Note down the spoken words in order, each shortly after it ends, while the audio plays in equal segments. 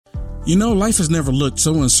You know, life has never looked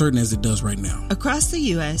so uncertain as it does right now. Across the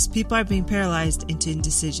U.S., people are being paralyzed into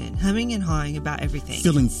indecision, humming and hawing about everything.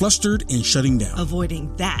 Feeling flustered and shutting down.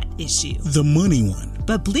 Avoiding that issue. The money one.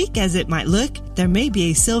 But bleak as it might look, there may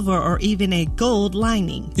be a silver or even a gold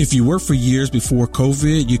lining. If you worked for years before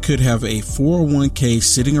COVID, you could have a 401k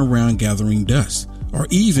sitting around gathering dust. Or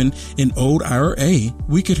even an old IRA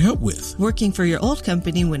we could help with. Working for your old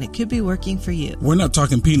company when it could be working for you. We're not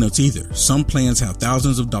talking peanuts either. Some plans have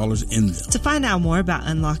thousands of dollars in them. To find out more about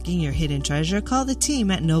unlocking your hidden treasure, call the team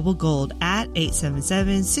at Noble Gold at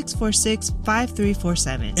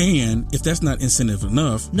 877-646-5347. And if that's not incentive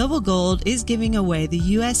enough, Noble Gold is giving away the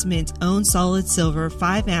U.S. Mint's own solid silver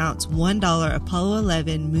 5-ounce $1 Apollo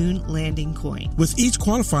 11 moon landing coin. With each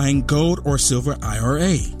qualifying gold or silver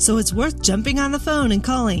IRA. So it's worth jumping on the phone and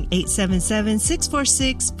calling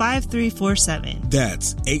 877-646-5347.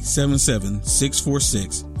 That's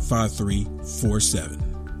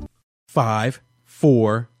 877-646-5347. 5,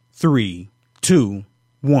 4, 3, 2,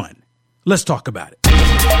 1. Let's talk about it.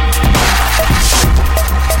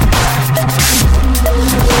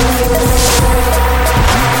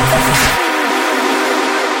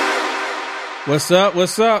 What's up?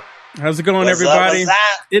 What's up? How's it going, everybody?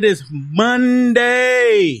 It is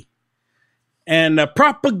Monday. And the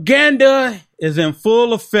propaganda is in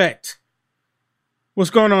full effect.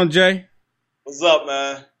 What's going on, Jay? What's up,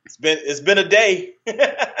 man? It's been a day.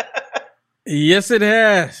 Yes, it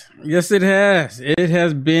has. Yes, it has. It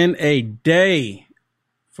has been a day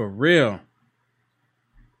for real.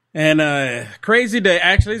 And crazy day.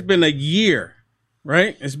 Actually, it's been a year,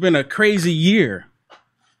 right? It's been a crazy year.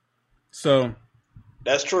 So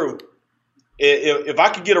that's true. If I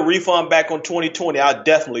could get a refund back on 2020, I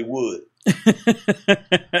definitely would.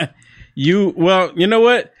 You know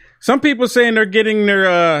what? Some people saying they're getting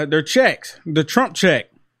their checks, the Trump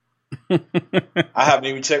check. I haven't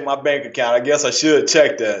even checked my bank account. I guess I should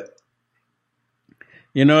check that.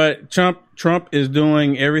 You know what? Trump is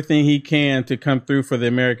doing everything he can to come through for the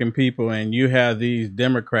American people, and you have these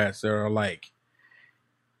Democrats that are like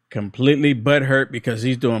completely butthurt because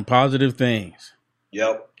he's doing positive things.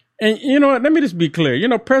 Yep. And you know what? Let me just be clear. You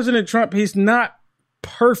know, President Trump, he's not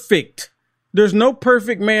perfect. There's no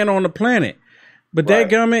perfect man on the planet, but right. That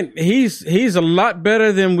government, he's a lot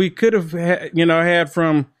better than we could have had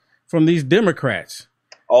from these Democrats.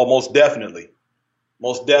 Oh, most definitely.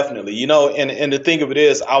 Most definitely. You know, and the thing of it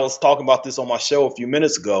is, I was talking about this on my show a few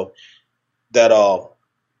minutes ago, that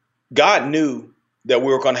God knew that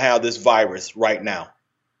we were going to have this virus right now.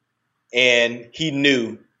 And he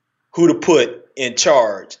knew who to put in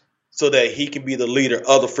charge so that he can be the leader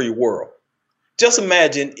of the free world. Just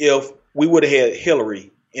imagine if we would have had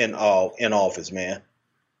Hillary in office, man.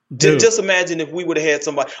 Just imagine if we would have had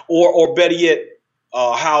somebody, or better yet,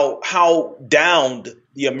 how downed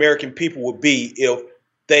the American people would be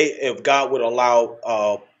if God would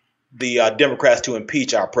allow the Democrats to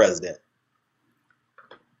impeach our president.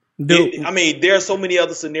 There are so many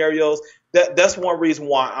other scenarios. That's one reason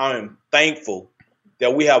why I am thankful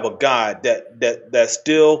that we have a God that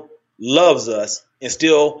still loves us and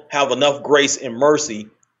still have enough grace and mercy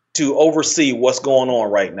to oversee what's going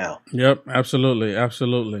on right now. Yep, absolutely,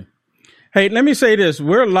 absolutely. Hey, let me say this.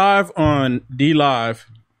 We're live on DLive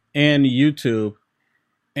and YouTube,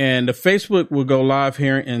 and the Facebook will go live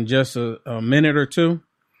here in just a minute or two.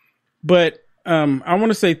 But I want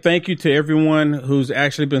to say thank you to everyone who's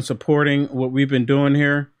actually been supporting what we've been doing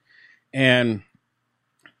here. And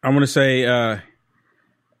I want to say,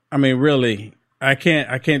 really, I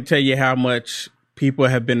can't tell you how much people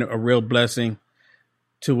have been a real blessing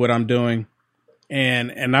to what I'm doing.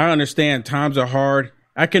 And I understand times are hard.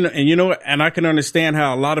 I can understand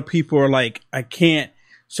how a lot of people are like, I can't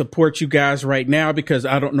support you guys right now because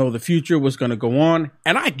I don't know the future, what's going to go on.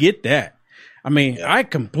 And I get that. I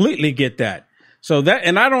completely get that. So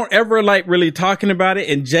and I don't ever like really talking about it.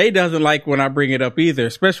 And Jay doesn't like when I bring it up either,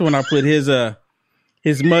 especially when I put his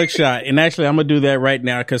mugshot. And actually, I'm going to do that right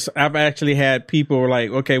now because I've actually had people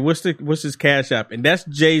like, okay, what's his Cash App? And that's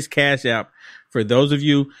Jay's Cash App for those of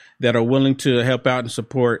you that are willing to help out and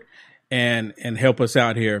support and help us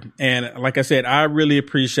out here. And like I said, I really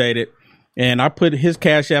appreciate it. And I put his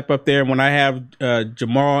Cash App up there. And when I have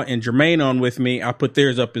Jamal and Jermaine on with me, I put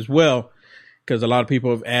theirs up as well, because a lot of people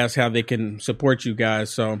have asked how they can support you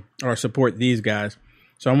guys, or support these guys.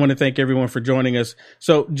 So I want to thank everyone for joining us.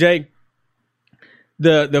 So Jay,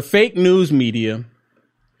 the fake news media,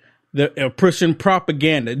 the pushing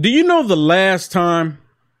propaganda. Do you know the last time?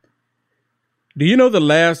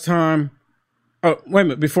 Oh, wait a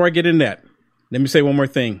minute. Before I get in that, let me say one more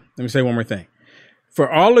thing. For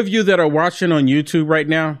all of you that are watching on YouTube right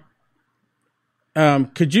now,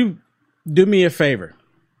 could you do me a favor.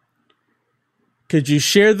 Could you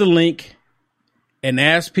share the link and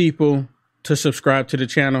ask people to subscribe to the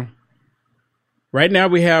channel? Right now,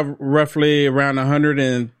 we have roughly around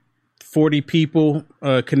 140 people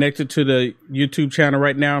connected to the YouTube channel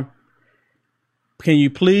right now. Can you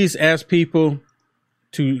please ask people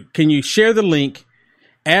can you share the link,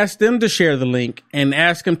 ask them to share the link, and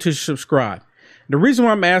ask them to subscribe? The reason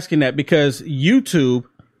why I'm asking that, because YouTube,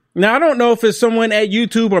 now I don't know if it's someone at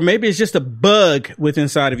YouTube or maybe it's just a bug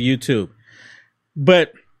inside of YouTube.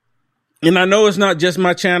 But, and I know it's not just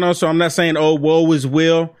my channel, so I'm not saying, oh, woe is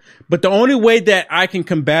Will. But the only way that I can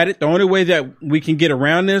combat it, the only way that we can get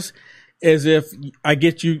around this is if I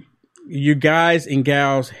get you guys and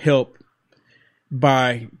gals help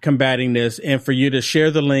by combating this, and for you to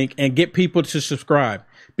share the link and get people to subscribe,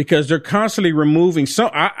 because they're constantly removing.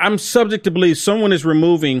 I'm subject to believe someone is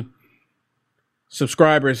removing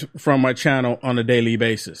subscribers from my channel on a daily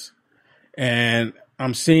basis. And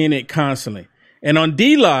I'm seeing it constantly. And on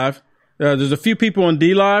DLive, there's a few people on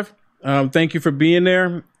DLive. Thank you for being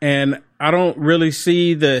there. And I don't really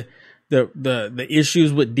see the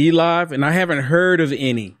issues with DLive, and I haven't heard of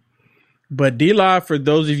any. But DLive, for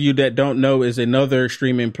those of you that don't know, is another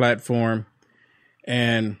streaming platform,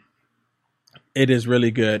 and it is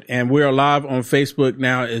really good. And we're live on Facebook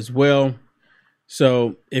now as well.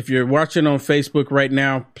 So if you're watching on Facebook right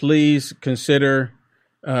now, please consider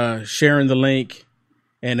sharing the link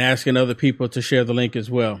and asking other people to share the link as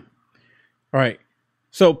well. All right.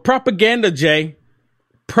 So propaganda, Jay.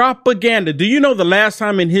 Propaganda. Do you know the last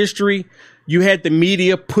time in history you had the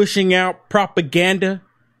media pushing out propaganda?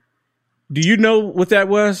 Do you know what that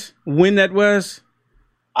was? When that was?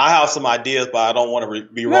 I have some ideas, but I don't want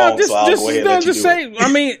to be wrong, so I'll go ahead and let you do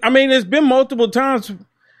it. I mean, it's been multiple times.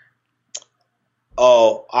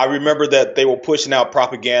 I remember that they were pushing out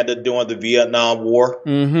propaganda during the Vietnam War.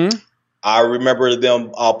 Mm-hmm. I remember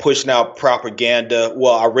them pushing out propaganda.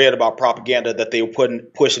 Well, I read about propaganda that they were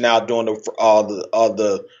pushing out during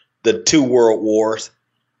the two world wars.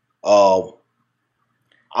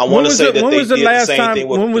 I want to say that they did the same thing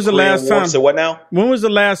with the Korean War. So what now? When was the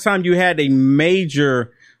last time you had a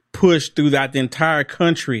major push throughout the entire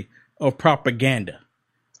country of propaganda?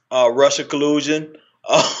 Russia collusion.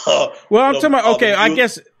 Well, I'm talking about, okay, I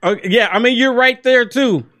guess, yeah, I mean, you're right there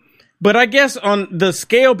too. But I guess on the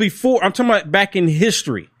scale before, I'm talking about back in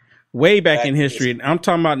history, way back in history. I'm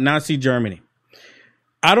talking about Nazi Germany.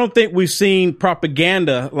 I don't think we've seen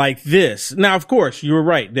propaganda like this. Now, of course, you were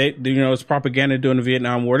right. It's propaganda during the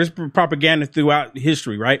Vietnam War. There's propaganda throughout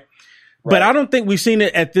history, right? But I don't think we've seen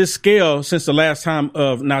it at this scale since the last time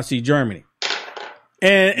of Nazi Germany.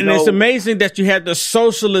 And it's amazing that you had the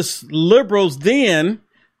socialist liberals then,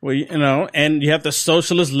 and you have the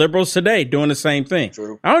socialist liberals today doing the same thing.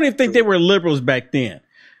 True. I don't even think they were liberals back then,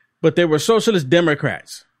 but they were socialist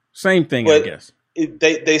Democrats. Same thing, I guess.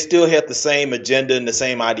 They still had the same agenda and the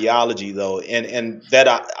same ideology, though. And that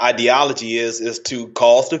ideology is to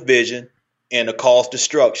cause division and to cause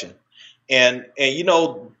destruction. And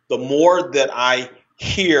the more that I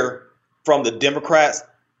hear from the Democrats,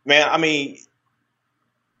 man, I mean,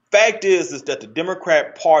 fact is that the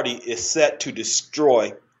Democrat Party is set to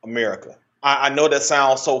destroy America. I know that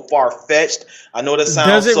sounds so far-fetched. I know that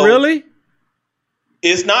sounds Does it really?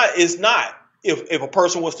 It's not. If a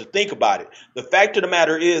person was to think about it, the fact of the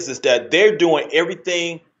matter is that they're doing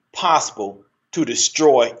everything possible to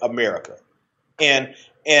destroy America, and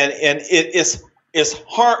it's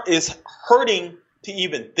hurting to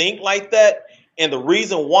even think like that. And the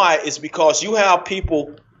reason why is because you have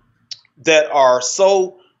people that are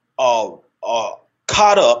so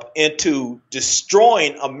caught up into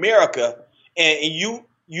destroying America, and you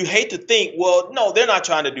hate to think, well, no, they're not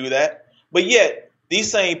trying to do that, but yet these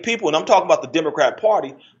same people, and I'm talking about the Democrat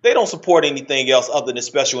Party, they don't support anything else other than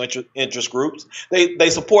special interest groups. They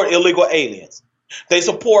support illegal aliens. They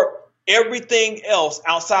support everything else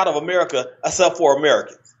outside of America except for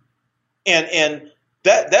Americans. And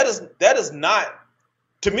that is not,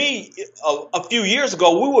 to me, a few years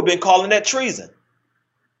ago, we would have been calling that treason.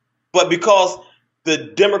 But because the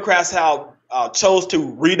Democrats have chose to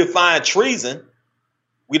redefine treason,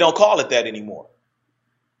 we don't call it that anymore.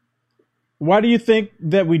 Why do you think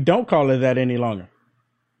that we don't call it that any longer?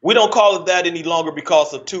 We don't call it that any longer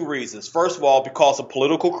because of two reasons. First of all, because of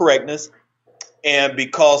political correctness, and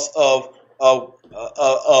because of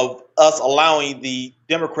us allowing the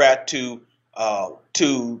Democrat to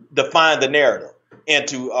define the narrative and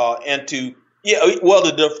to Yeah, well,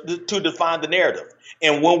 to define the narrative,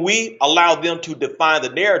 and when we allow them to define the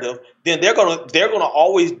narrative, then they're gonna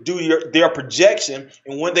always do their projection,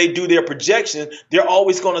 and when they do their projection, they're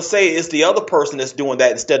always gonna say it's the other person that's doing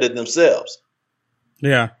that instead of themselves.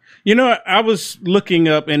 Yeah. I was looking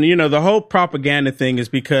up, and, the whole propaganda thing is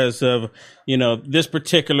because of, this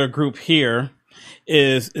particular group here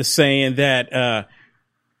is saying that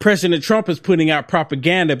President Trump is putting out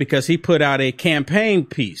propaganda because he put out a campaign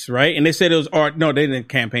piece, right? And they said it was no, they didn't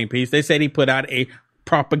campaign piece. They said he put out a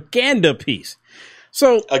propaganda piece.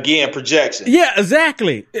 So again, projection. Yeah,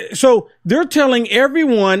 exactly. So they're telling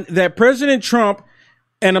everyone that President Trump,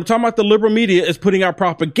 and I'm talking about the liberal media, is putting out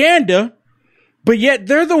propaganda. But yet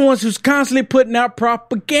they're the ones who's constantly putting out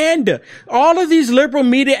propaganda. All of these liberal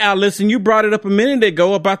media outlets, and you brought it up a minute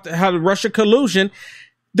ago about how the Russia collusion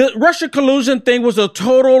thing was a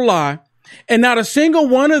total lie. And not a single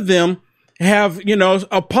one of them have,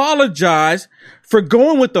 apologized for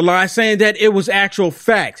going with the lie, saying that it was actual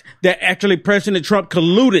fact, that actually President Trump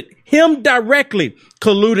him directly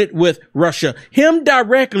colluded with Russia, him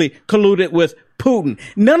directly colluded with Putin.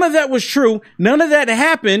 None of that was true. None of that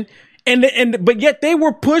happened. But yet they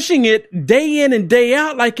were pushing it day in and day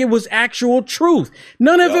out like it was actual truth.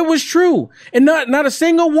 None of it was true. And not a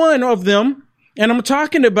single one of them. And I'm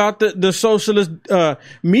talking about the socialist,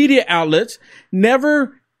 media outlets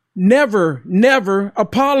never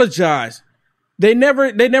apologized. They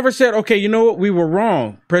never said, okay, you know what? We were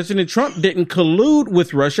wrong. President Trump didn't collude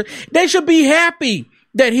with Russia. They should be happy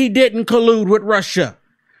that he didn't collude with Russia.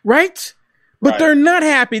 Right? But they're not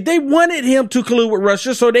happy. They wanted him to collude with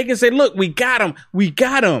Russia so they can say, look, we got him. We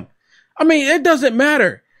got him. I mean, it doesn't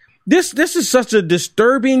matter. This is such a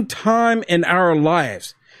disturbing time in our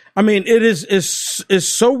lives. I mean, it is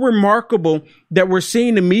so remarkable that we're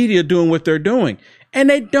seeing the media doing what they're doing. And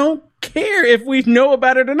they don't care if we know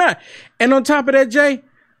about it or not. And on top of that, Jay,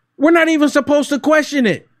 we're not even supposed to question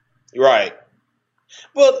it. Right.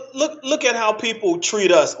 Well, look at how people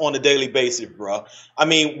treat us on a daily basis, bro. I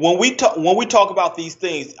mean, when we talk about these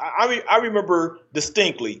things, I remember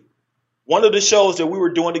distinctly one of the shows that we were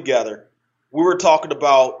doing together. We were talking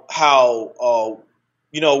about how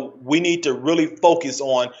we need to really focus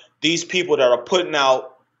on these people that are putting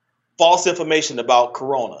out false information about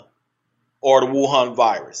Corona or the Wuhan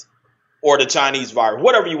virus or the Chinese virus,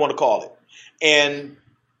 whatever you want to call it. And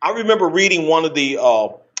I remember reading one of the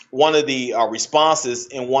responses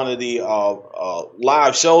in one of the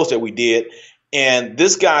live shows that we did. And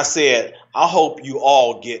this guy said, I hope you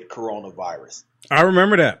all get coronavirus. I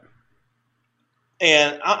remember that.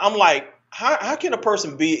 And I'm like, how can a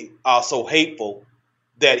person be so hateful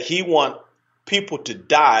that he want people to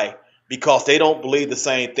die because they don't believe the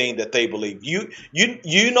same thing that they believe?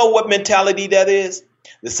 You know what mentality that is?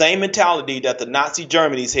 The same mentality that the Nazi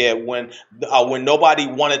Germany's had when nobody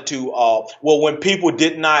wanted to, when people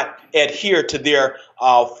did not adhere to their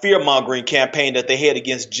fear-mongering campaign that they had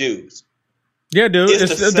against Jews. Yeah, dude.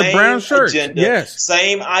 It's the brown shirt. Agenda, yes.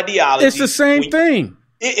 Same ideology. It's the same thing.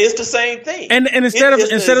 It's the same thing. And instead of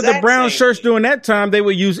the brown shirts during that time, they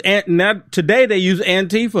would use today they use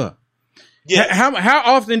Antifa. Yes. How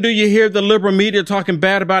often do you hear the liberal media talking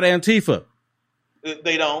bad about Antifa?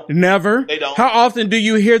 They don't. Never. They don't. How often do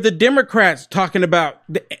you hear the Democrats talking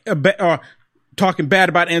talking bad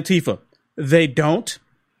about Antifa? They don't.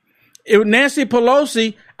 Nancy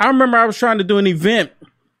Pelosi, I remember I was trying to do an event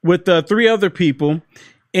with 3 other people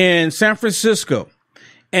in San Francisco.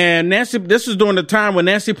 And this was during the time when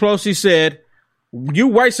Nancy Pelosi said, you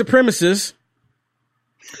white supremacists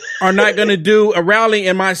are not going to do a rally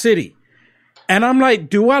in my city. And I'm like,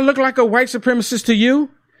 do I look like a white supremacist to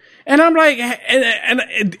you? And I'm like,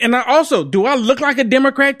 and I also, do I look like a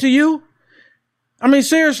Democrat to you? I mean,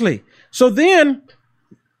 seriously. So then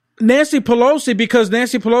Nancy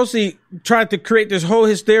Pelosi tried to create this whole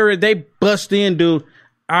hysteria, they bust in, dude.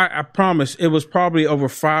 I promise it was probably over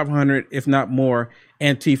 500, if not more,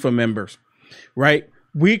 Antifa members, right?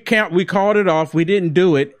 We called it off. We didn't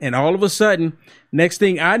do it. And all of a sudden, next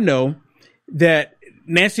thing I know, that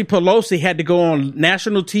Nancy Pelosi had to go on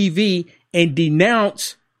national TV and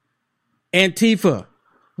denounce Antifa.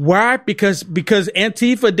 Why? Because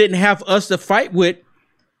Antifa didn't have us to fight with.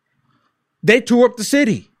 They tore up the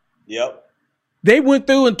city. Yep. They went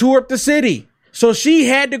through and tore up the city. So she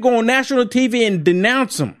had to go on national TV and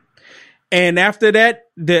denounce them. And after that,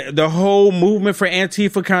 the whole movement for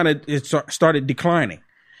Antifa kind of started declining.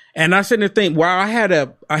 And I said to think, wow, I had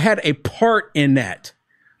a part in that.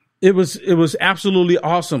 It was absolutely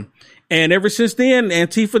awesome. And ever since then,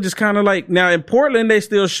 Antifa just kind of like, now in Portland, they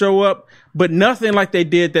still show up, but nothing like they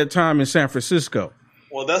did that time in San Francisco.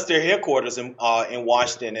 Well, that's their headquarters in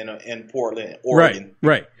Washington and in Portland, Oregon.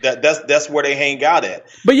 Right. That's where they hang out at.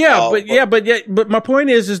 But my point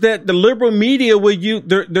is that the liberal media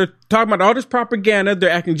they're talking about all this propaganda. They're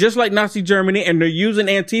acting just like Nazi Germany, and they're using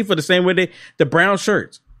Antifa the same way the brown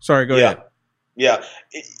shirts. Sorry, go ahead. Yeah,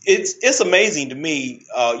 it's amazing to me.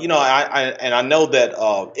 I know that,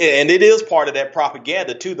 and it is part of that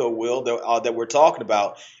propaganda too, though, Will, that we're talking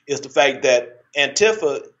about, is the fact that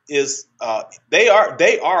Antifa is they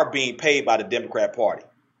are being paid by the Democrat Party,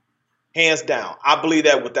 hands down. I believe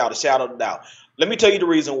that without a shadow of a doubt. Let me tell you the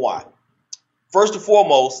reason why. First and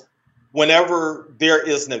foremost, whenever there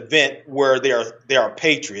is an event where there are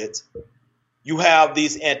patriots, you have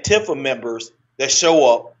these Antifa members that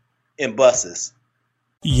show up in buses.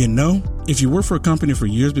 You know, if you worked for a company for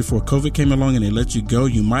years before COVID came along and they let you go,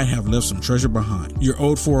 you might have left some treasure behind. Your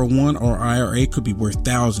old 401 or IRA could be worth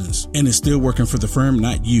thousands and it's still working for the firm,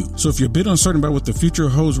 not you. So if you're a bit uncertain about what the future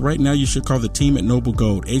holds right now, you should call the team at Noble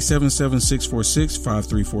Gold,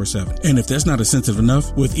 877-646-5347. And if that's not incentive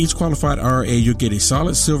enough, with each qualified IRA, you'll get a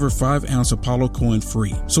solid silver 5-ounce Apollo coin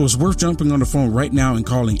free. So it's worth jumping on the phone right now and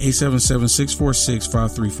calling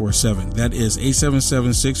 877-646-5347. That is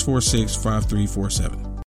 877-646-5347.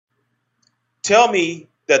 Tell me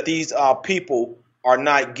that these people are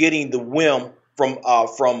not getting the whim from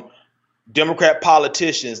Democrat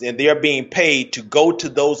politicians, and they're being paid to go to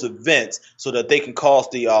those events so that they can cause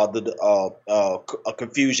the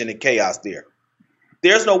confusion and chaos there.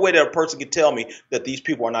 There's no way that a person can tell me that these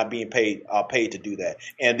people are not being paid to do that,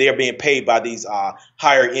 and they're being paid by these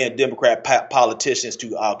higher end Democrat politicians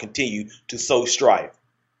to continue to sow strife.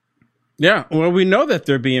 Yeah, well, we know that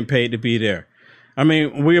they're being paid to be there. I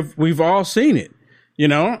mean, we've all seen it,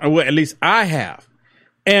 well, at least I have.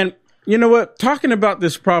 And you know what, talking about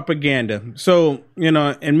this propaganda. So,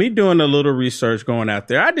 and me doing a little research going out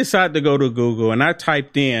there, I decided to go to Google and I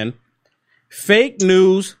typed in fake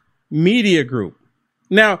news media group.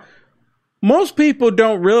 Now, most people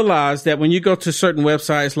don't realize that when you go to certain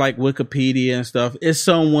websites like Wikipedia and stuff, it's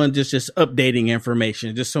someone just updating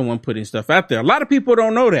information, just someone putting stuff out there. A lot of people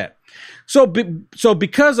don't know that. So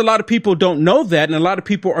because a lot of people don't know that, and a lot of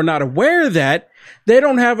people are not aware of that, they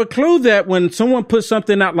don't have a clue that when someone puts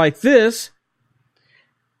something out like this,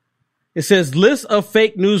 it says list of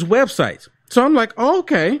fake news websites. So I'm like, oh,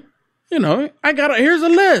 okay, here's a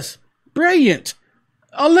list. Brilliant.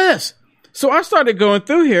 A list. So I started going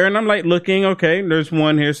through here and I'm like looking, okay, there's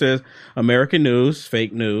one here says American News,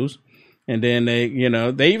 fake news. And then they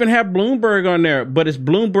even have Bloomberg on there, but it's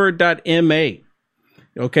Bloomberg.ma.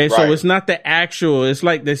 Okay. Right. So it's not the actual, it's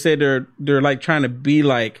like they say they're like trying to be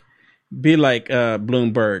like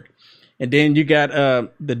Bloomberg. And then you got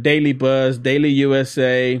the Daily Buzz, Daily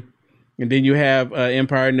USA, and then you have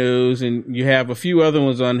Empire News, and you have a few other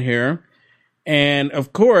ones on here. And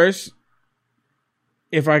of course,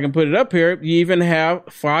 if I can put it up here, you even have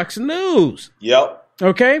Fox News. Yep.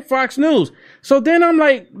 Okay, Fox News. So then I'm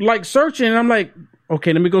like searching, and I'm like,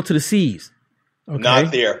 okay, let me go to the C's. Okay.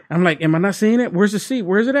 Not there. I'm like, am I not seeing it? Where's the C?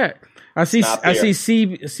 Where's it at? I see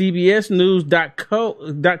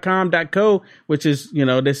CBSnews.com.co, which is,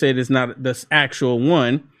 they say it's not the actual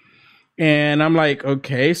one. And I'm like,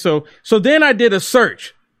 okay, so then I did a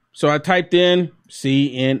search. So I typed in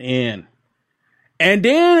CNN. And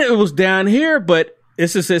then it was down here, but it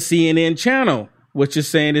just says CNN channel, which is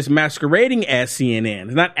saying it's masquerading as CNN.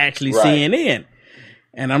 It's not actually right. CNN.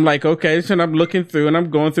 And I'm like, okay, so I'm looking through and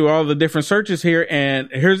I'm going through all the different searches here. And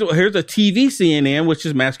here's a TV CNN, which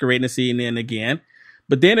is masquerading as CNN again.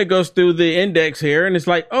 But then it goes through the index here and it's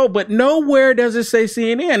like, oh, but nowhere does it say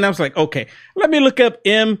CNN. And I was like, okay, let me look up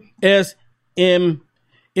MSNBC.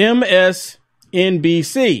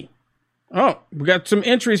 Oh, we got some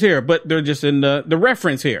entries here, but they're just in the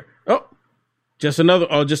reference here. Oh, just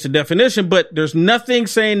a definition, but there's nothing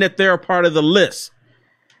saying that they're a part of the list.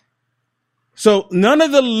 So none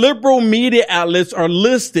of the liberal media outlets are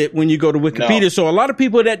listed when you go to Wikipedia. No. So a lot of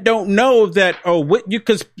people that don't know that,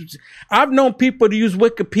 because I've known people to use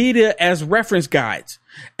Wikipedia as reference guides,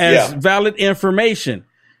 as valid information.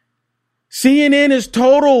 CNN is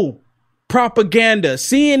total propaganda.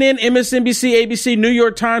 CNN, MSNBC, ABC, New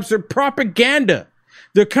York Times, they're propaganda.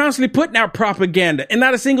 They're constantly putting out propaganda. And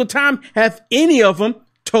not a single time have any of them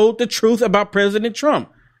told the truth about President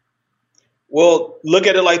Trump. Well, look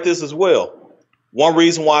at it like this as well. One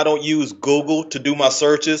reason why I don't use Google to do my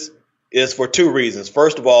searches is for two reasons.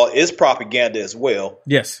 First of all, it's propaganda as well.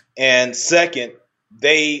 Yes. And second,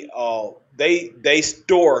 they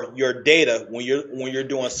store your data when you're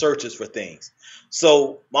doing searches for things.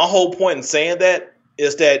 So my whole point in saying that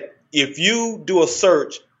is that if you do a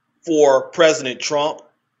search for President Trump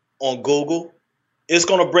on Google, It's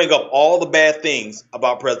going to bring up all the bad things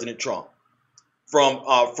about President Trump,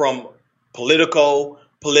 from Politico,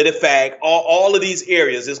 PolitiFact, all of these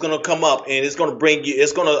areas. It's going to come up, and it's going to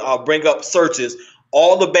bring up searches,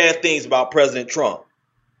 all the bad things about President Trump.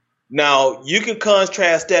 Now, you can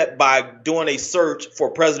contrast that by doing a search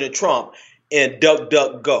for President Trump in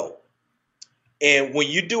DuckDuckGo. And when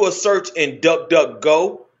you do a search in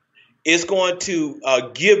DuckDuckGo, it's going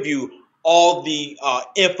to give you all the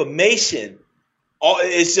information.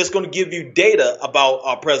 It's just going to give you data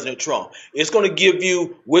about President Trump. It's going to give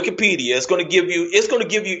you Wikipedia. It's going to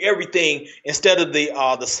give you everything instead of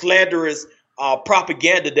the slanderous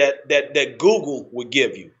propaganda that Google would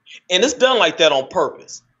give you. And it's done like that on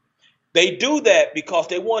purpose. They do that because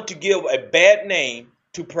they want to give a bad name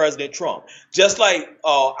to President Trump. Just like,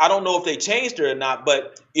 I don't know if they changed it or not,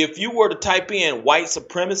 but if you were to type in white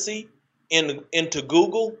supremacy into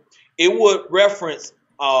Google, it would reference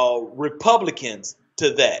Republicans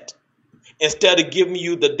to that instead of giving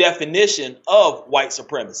you the definition of white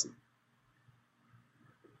supremacy.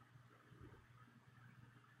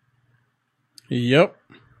 Yep.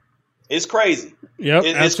 It's crazy. Yep,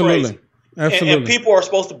 it's absolutely. Crazy. Absolutely. And people are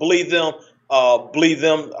supposed to believe that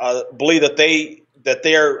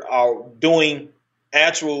they're doing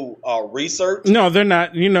actual research. No, they're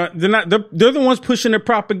not. They're the ones pushing the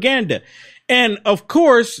propaganda. And of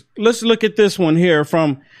course, let's look at this one here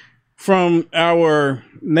from our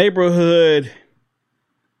neighborhood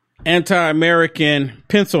anti-American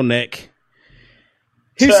pencil neck.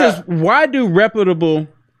 He says, why do reputable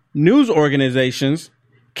news organizations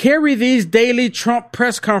carry these daily Trump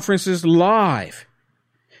press conferences live?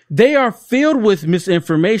 They are filled with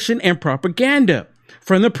misinformation and propaganda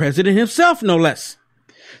from the president himself, no less.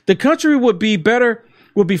 The country would be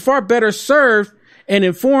far better served and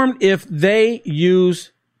informed if they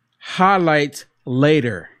use highlights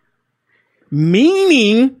later.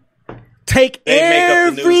 Meaning, take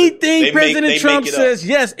everything President Trump says,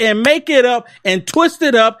 yes, and make it up and twist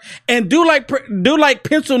it up and do like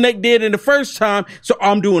Pencil Neck did in the first time. So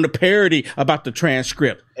I'm doing a parody about the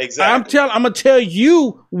transcript. Exactly. I'm gonna tell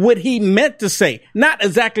you what he meant to say, not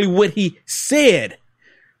exactly what he said.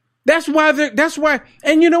 That's why.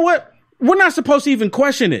 And you know what? We're not supposed to even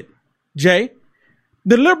question it, Jay.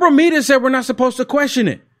 The liberal media said we're not supposed to question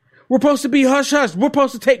it. We're supposed to be hush hush. We're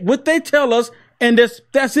supposed to take what they tell us, and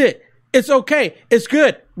that's it. It's okay. It's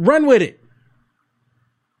good. Run with it.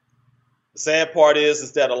 The sad part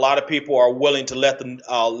is that a lot of people are willing to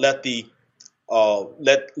let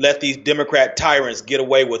these Democrat tyrants get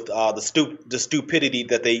away with the stupidity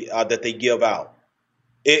that they give out.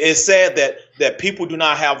 It's sad that people do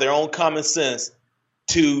not have their own common sense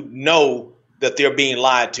to know that they're being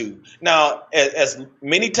lied to. Now, as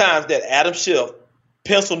many times that Adam Schiff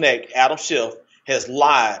has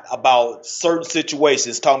lied about certain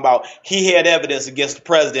situations, talking about he had evidence against the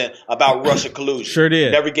president about Russia collusion. Sure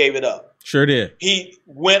did. Never gave it up. Sure did. He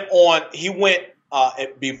went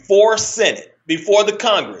before the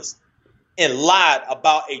Congress, and lied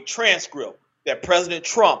about a transcript that President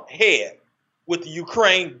Trump had with the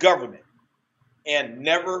Ukraine government, and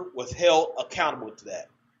never was held accountable to that.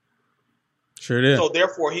 Sure did. So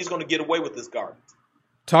therefore, he's going to get away with this garbage.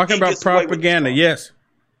 Talking about propaganda, yes.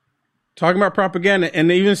 Talking about propaganda,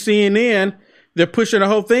 and even CNN, they're pushing the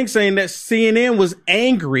whole thing, saying that CNN was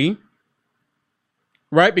angry,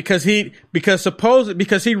 right? Because he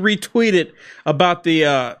retweeted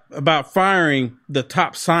about firing the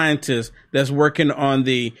top scientist that's working on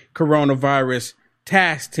the coronavirus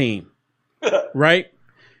task team, right?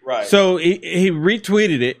 Right. So he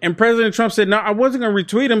retweeted it, and President Trump said, "No, I wasn't going to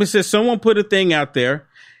retweet him." He said someone put a thing out there.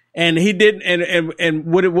 And he didn't, and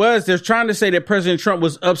what it was, they're trying to say that President Trump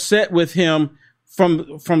was upset with him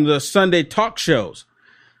from the Sunday talk shows.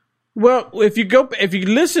 Well, if you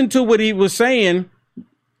listen to what he was saying,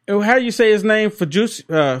 how do you say his name? Fauci.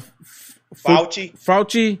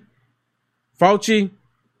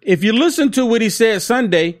 If you listen to what he said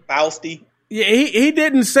Sunday, Fauci. Yeah, he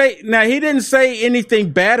didn't say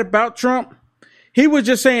anything bad about Trump. He was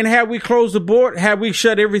just saying, had we closed the board, had we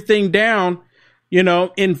shut everything down, in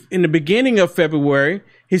the beginning of February,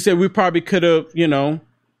 he said we probably could have,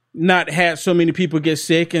 not had so many people get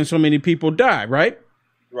sick and so many people die, right?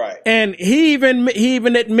 Right. And he even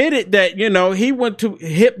admitted that, he went to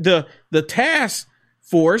hit the task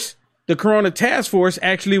force, the Corona task force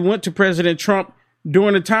actually went to President Trump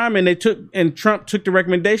during the time, and Trump took the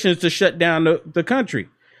recommendations to shut down the country.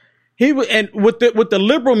 And what the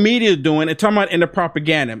liberal media is doing and talking about in the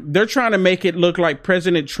propaganda, they're trying to make it look like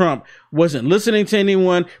President Trump wasn't listening to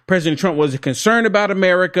anyone. President Trump wasn't concerned about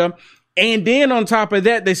America. And then on top of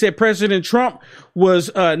that, they said President Trump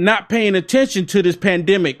was not paying attention to this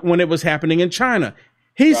pandemic when it was happening in China.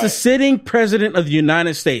 He's the sitting president of the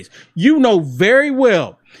United States. You know very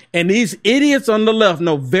well, and these idiots on the left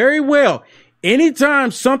know very well,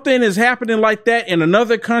 anytime something is happening like that in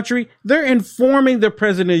another country, they're informing the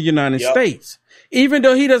president of the United States. Even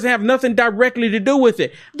though he doesn't have nothing directly to do with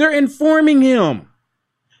it, they're informing him.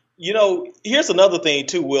 You know, here's another thing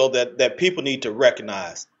too, Will, that people need to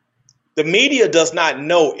recognize. The media does not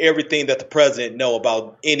know everything that the president knows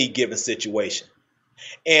about any given situation.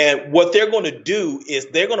 And what they're going to do is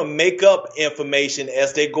they're going to make up information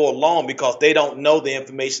as they go along because they don't know the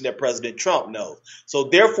information that President Trump knows. So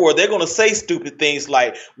therefore, they're going to say stupid things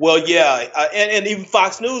like, well, and even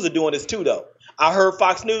Fox News are doing this too, though. I heard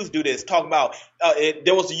Fox News do this, talking about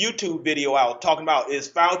there was a YouTube video out talking about, is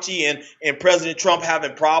Fauci and President Trump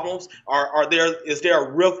having problems? Is there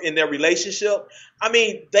a rift in their relationship? I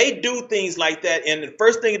mean, they do things like that. And the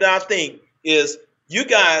first thing that I think is you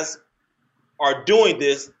guys are doing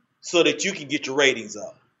this so that you can get your ratings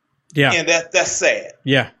up. Yeah. And that's sad.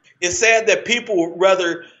 Yeah. It's sad that people would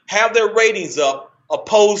rather have their ratings up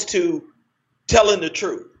opposed to telling the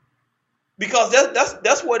truth. Because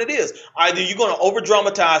that's what it is. Either you're going to over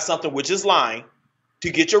dramatize something, which is lying, to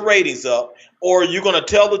get your ratings up, or you're going to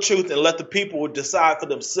tell the truth and let the people decide for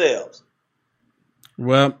themselves.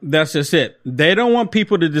 Well, that's just it. They don't want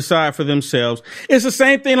people to decide for themselves. It's the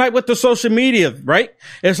same thing like with the social media, right?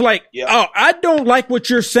 It's like, oh, I don't like what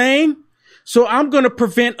you're saying, so I'm going to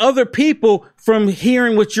prevent other people from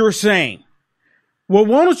hearing what you're saying. Well,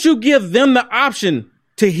 why don't you give them the option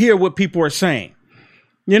to hear what people are saying?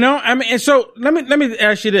 You know, I mean, and so let me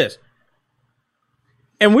ask you this.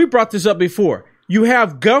 And we brought this up before. You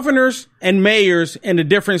have governors and mayors in the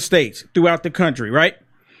different states throughout the country, right?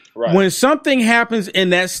 Right. When something happens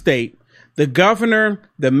in that state, the governor,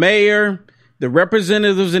 the mayor, the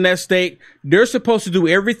representatives in that state, they're supposed to do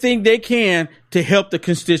everything they can to help the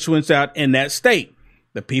constituents out in that state.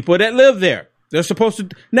 The people that live there, they're supposed to.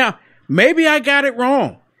 Now, maybe I got it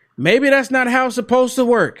wrong. Maybe that's not how it's supposed to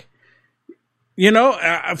work. You know,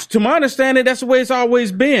 to my understanding, that's the way it's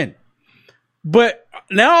always been. But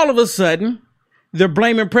now all of a sudden, they're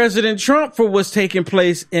blaming President Trump for what's taking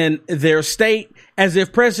place in their state, as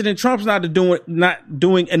if President Trump's not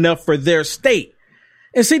doing enough for their state.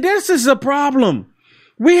 And see, this is a problem.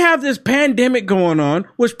 We have this pandemic going on,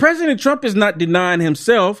 which President Trump is not denying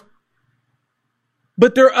himself.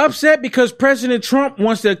 But they're upset because President Trump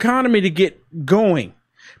wants the economy to get going.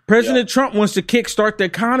 President Trump wants to kickstart the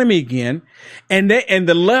economy again, and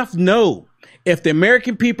the left know if the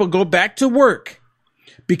American people go back to work,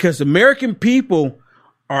 because American people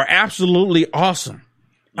are absolutely awesome.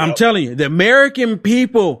 Yep. I'm telling you, the American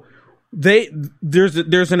people,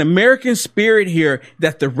 there's an American spirit here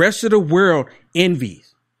that the rest of the world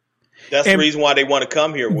envies. That's the reason why they want to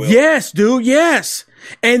come here, Will. Yes, dude. Yes.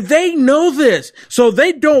 And they know this. So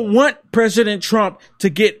they don't want President Trump to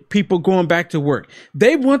get people going back to work.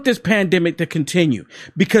 They want this pandemic to continue,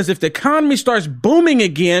 because if the economy starts booming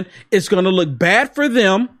again, it's going to look bad for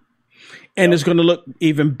them, and it's going to look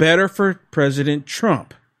even better for President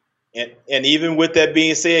Trump. And even with that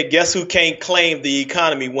being said, guess who can't claim the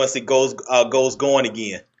economy once it goes going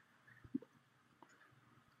again?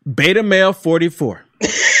 Beta male 44.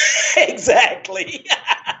 Exactly.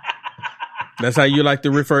 That's how you like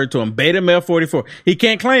to refer to him. Beta male 44. He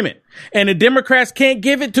can't claim it. And the Democrats can't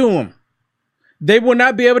give it to him. They will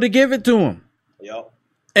not be able to give it to him. Yep.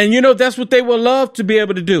 And you know, that's what they would love to be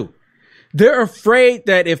able to do. They're afraid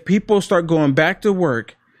that if people start going back to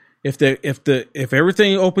work, if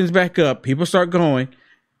everything opens back up, people start going,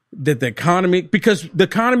 that the economy, because the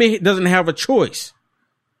economy doesn't have a choice,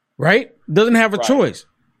 right? Doesn't have a choice.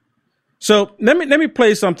 So let me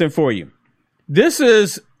play something for you. This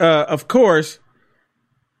is, of course,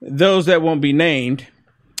 those that won't be named,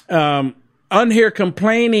 on here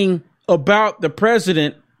complaining about the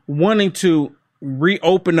president wanting to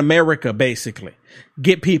reopen America, basically,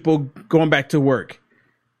 get people going back to work,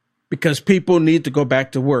 because people need to go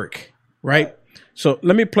back to work, right? So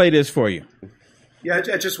let me play this for you. Yeah,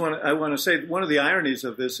 I want to say one of the ironies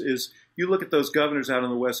of this is you look at those governors out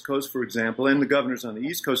on the West Coast, for example, and the governors on the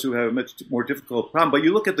East Coast who have a much more difficult problem. But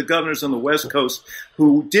you look at the governors on the West Coast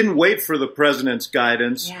who didn't wait for the president's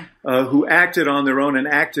guidance, who acted on their own and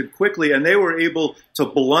acted quickly, and they were able to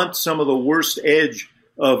blunt some of the worst edge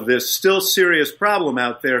of this still serious problem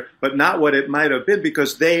out there, but not what it might have been,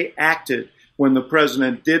 because they acted when the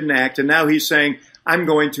president didn't act. And now he's saying, I'm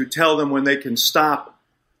going to tell them when they can stop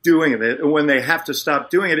doing it, and when they have to stop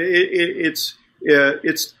doing it.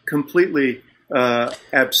 It's completely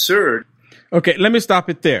absurd. Okay, let me stop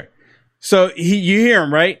it there. So you hear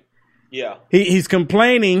him, right? Yeah. He's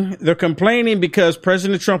complaining. They're complaining because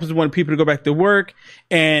President Trump is wanting people to go back to work,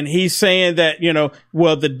 and he's saying that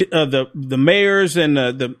the mayors and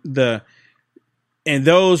and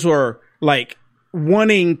those who are like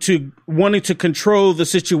wanting to control the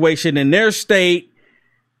situation in their state.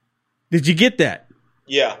 Did you get that?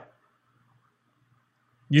 Yeah.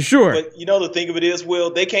 You sure? But the thing of it is,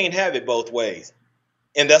 Will, they can't have it both ways.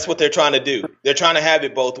 And that's what they're trying to do. They're trying to have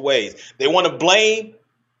it both ways. They want to blame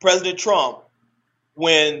President Trump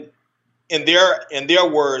when, in their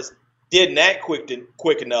words, didn't act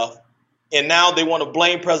quick enough. And now they want to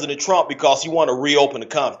blame President Trump because he want to reopen the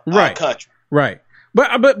country. Right.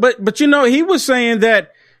 But he was saying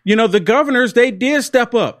that, the governors, they did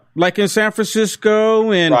step up, like in San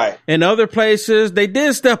Francisco and other places. They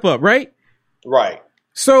did step up, right? Right.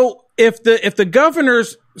 So if the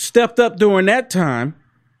governors stepped up during that time,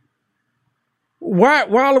 why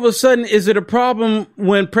all of a sudden is it a problem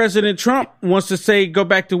when President Trump wants to say go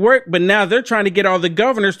back to work, but now they're trying to get all the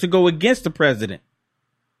governors to go against the president?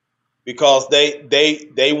 Because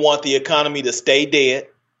they want the economy to stay dead.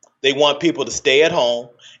 They want people to stay at home,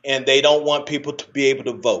 and they don't want people to be able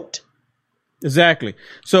to vote. Exactly.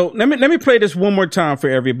 So let me play this one more time for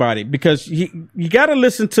everybody, because you got to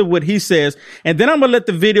listen to what he says, and then I'm going to let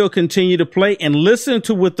the video continue to play and listen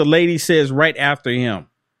to what the lady says right after him.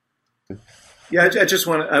 Yeah,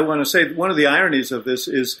 I want to say one of the ironies of this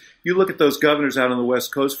is you look at those governors out on the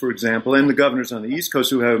West Coast, for example, and the governors on the East Coast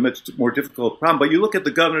who have a much more difficult problem. But you look at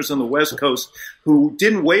the governors on the West Coast who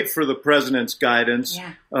didn't wait for the president's guidance,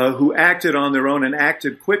 who acted on their own and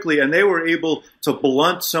acted quickly, and they were able to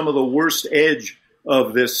blunt some of the worst edge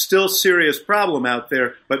of this still serious problem out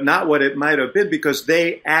there, but not what it might have been, because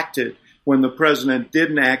they acted when the president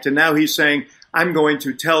didn't act. And now he's saying, I'm going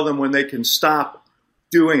to tell them when they can stop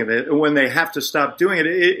doing it, and when they have to stop doing it.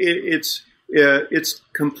 It's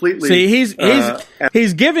completely. See,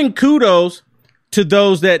 he's giving kudos to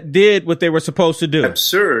those that did what they were supposed to do.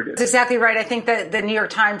 Absurd. That's exactly right. I think that the New York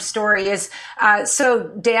Times story is so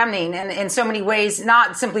damning and in so many ways,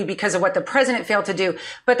 not simply because of what the president failed to do,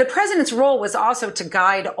 but the president's role was also to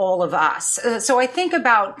guide all of us. So I think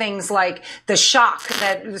about things like the shock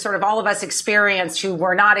that sort of all of us experienced who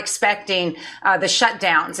were not expecting the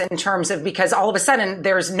shutdowns in terms of, because all of a sudden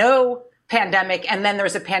there's no pandemic, and then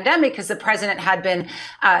there's a pandemic because the president had been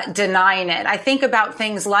denying it. I think about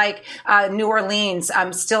things like New Orleans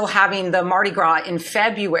still having the Mardi Gras in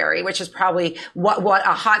February, which is probably what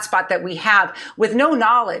a hotspot that we have, with no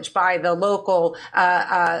knowledge by the local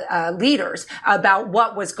leaders about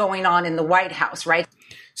what was going on in the White House, right?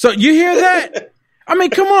 So you hear that? I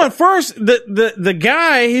mean, come on. First, the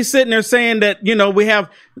guy, he's sitting there saying that, we have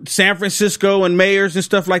San Francisco and mayors and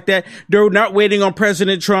stuff like that. They're not waiting on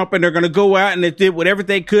President Trump, and they're going to go out and they did whatever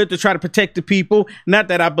they could to try to protect the people. Not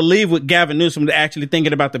that I believe what Gavin Newsom was actually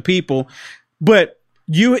thinking about the people, but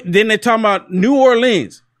then they're talking about New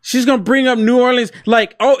Orleans. She's going to bring up New Orleans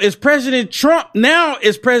like, it's President Trump. Now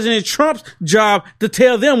it's President Trump's job to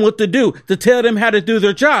tell them what to do, to tell them how to do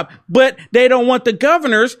their job. But they don't want the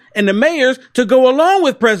governors and the mayors to go along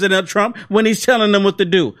with President Trump when he's telling them what to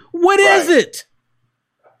do. What is it?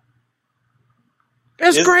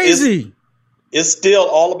 That's crazy. It's still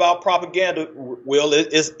all about propaganda, Will.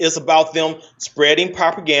 It's about them spreading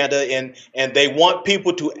propaganda, and they want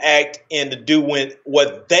people to act and to do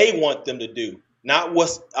what they want them to do. Not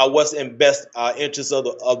what's in best interest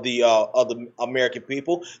of the American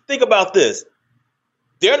people. Think about this: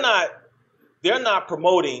 they're not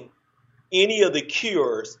promoting any of the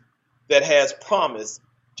cures that has promised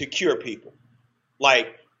to cure people,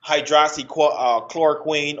 like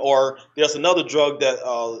hydroxychloroquine, or there's another drug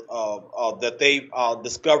that they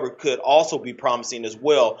discovered could also be promising as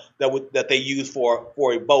well, that they use for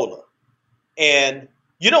Ebola, and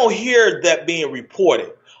you don't hear that being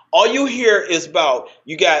reported. All you hear is about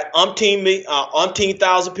you got umpteen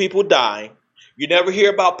thousand people dying. You never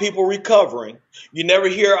hear about people recovering. You never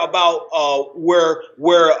hear about where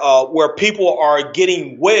people are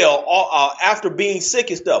getting well after being sick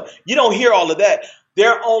and stuff. You don't hear all of that.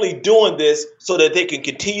 They're only doing this so that they can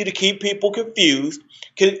continue to keep people confused,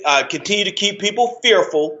 continue to keep people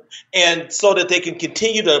fearful, and so that they can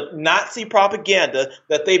continue the Nazi propaganda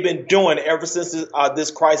that they've been doing ever since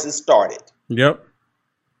this crisis started.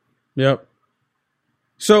 Yep.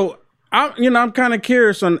 So I'm kind of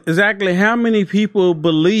curious on exactly how many people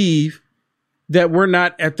believe that we're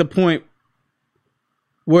not at the point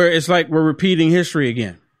where it's like we're repeating history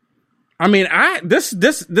again. I mean, this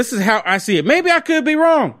is how I see it. Maybe I could be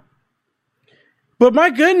wrong, but my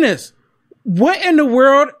goodness, what in the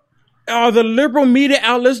world are the liberal media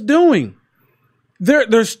outlets doing?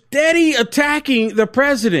 They're steady attacking the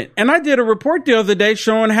president. And I did a report the other day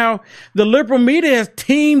showing how the liberal media has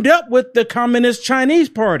teamed up with the Communist Chinese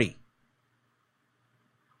Party.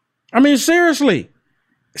 I mean, seriously,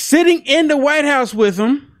 sitting in the White House with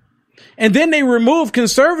them, and then they remove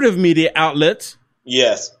conservative media outlets.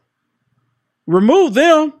 Yes. Remove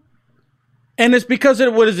them. And it's because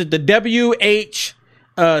of, what is it, the WHCA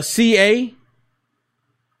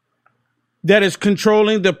that is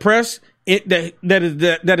controlling the press,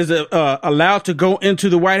 that is allowed to go into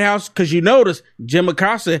the White House. Because you notice Jim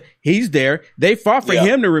Acosta, he's there. They fought for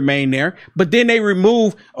him to remain there, but then they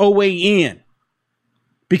remove OAN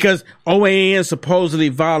because OAN supposedly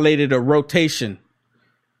violated a rotation.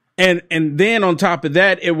 And then on top of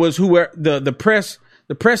that, it was whoever the press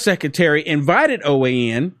secretary invited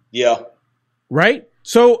OAN. Yeah. Right.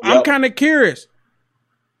 So I'm kind of curious.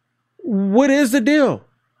 What is the deal?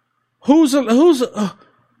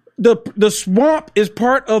 The swamp is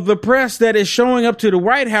part of the press that is showing up to the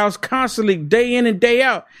White House constantly, day in and day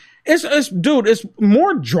out. It's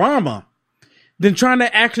more drama than trying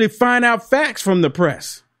to actually find out facts from the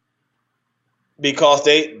press. Because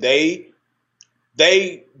they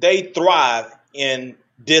thrive in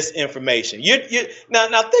disinformation.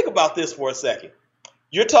 Now think about this for a second.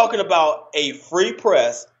 You're talking about a free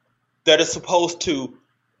press that is supposed to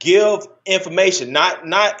give information, not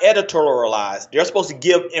editorialize. They're supposed to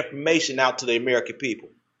give information out to the American people.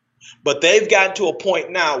 But they've gotten to a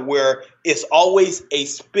point now where it's always a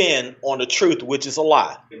spin on the truth, which is a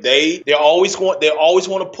lie. They always want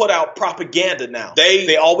to put out propaganda now.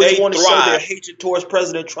 They always want to show their hatred towards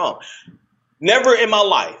President Trump. Never in my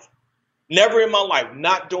life,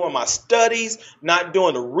 not doing my studies, not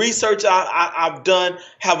doing the research I've done,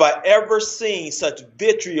 have I ever seen such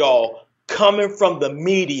vitriol coming from the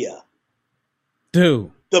media.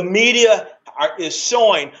 Dude. The media is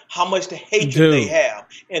showing how much the hatred they have.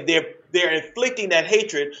 And they're inflicting that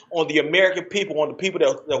hatred on the American people, on the people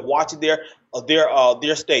that are watching their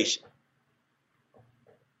station.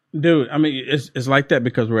 Dude, I mean, it's like that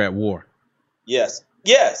because we're at war. Yes.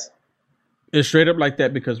 It's straight up like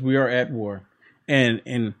that because we are at war.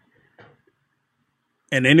 And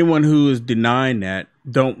anyone who is denying that,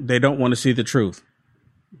 they don't want to see the truth.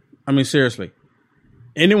 I mean, seriously,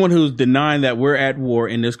 anyone who's denying that we're at war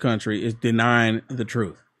in this country is denying the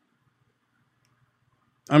truth.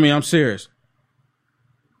 I mean, I'm serious.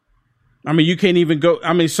 I mean, you can't even go.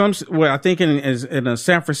 I mean, I think in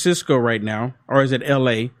San Francisco right now, or is it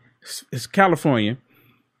LA? It's California.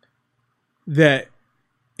 That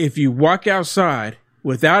if you walk outside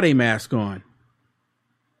without a mask on,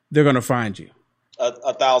 they're going to find you.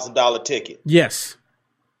 $1,000 ticket. Yes.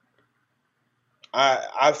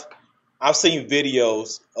 I've seen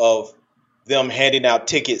videos of them handing out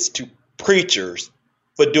tickets to preachers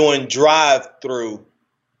for doing drive-through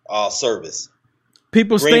service.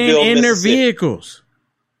 People staying in their vehicles.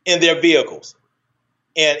 In their vehicles.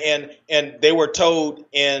 And they were told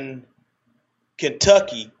in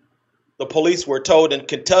Kentucky, the police were told in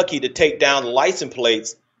Kentucky to take down the license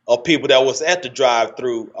plates of people that was at the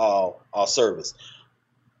drive-through service.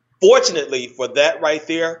 Fortunately for that right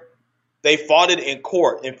there, they fought it in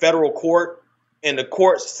court, in federal court, and the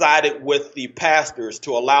court sided with the pastors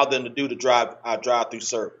to allow them to do the drive-through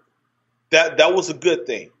service. That was a good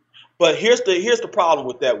thing. But here's the problem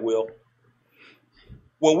with that, Will.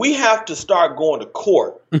 When we have to start going to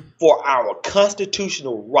court for our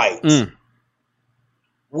constitutional rights,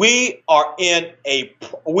 we are in a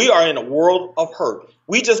world of hurt.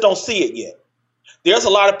 We just don't see it yet. There's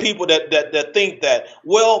a lot of people that think that,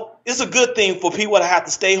 well, it's a good thing for people to have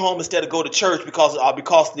to stay home instead of go to church because of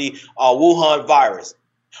the Wuhan virus.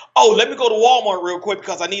 Oh, let me go to Walmart real quick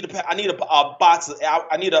because I need a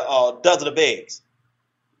dozen of eggs.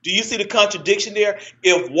 Do you see the contradiction there?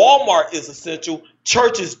 If Walmart is essential,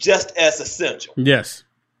 church is just as essential. Yes.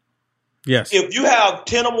 If you have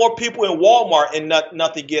 10 or more people in Walmart and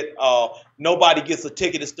nobody gets a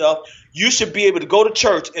ticket and stuff, you should be able to go to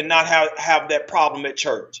church and not have that problem at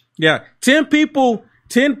church. Yeah. 10 people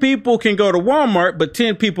can go to Walmart, but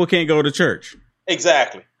 10 people can't go to church.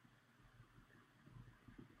 Exactly.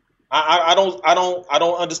 I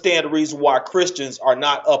don't understand the reason why Christians are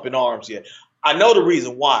not up in arms yet. I know the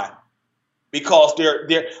reason why, because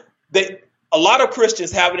a lot of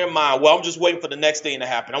Christians have it in mind, well, I'm just waiting for the next thing to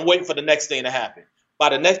happen. I'm waiting for the next thing to happen. By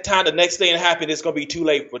the next thing to happen, it's going to be too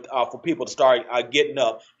late for people to start getting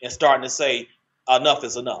up and starting to say enough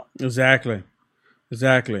is enough. Exactly.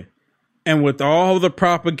 And with all the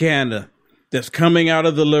propaganda that's coming out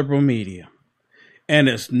of the liberal media, and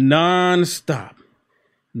it's nonstop.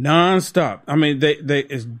 I mean,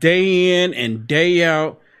 it's day in and day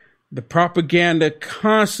out. the propaganda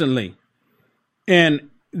constantly. And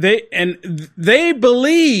they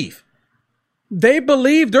believe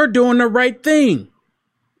they're doing the right thing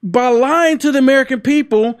by lying to the American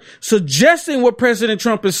people, suggesting what President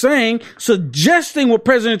Trump is saying, suggesting what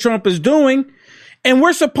President Trump is doing, and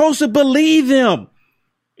we're supposed to believe them.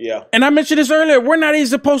 Yeah. And I mentioned this earlier. We're not even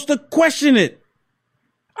supposed to question it.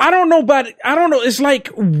 I don't know. It's like,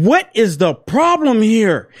 what is the problem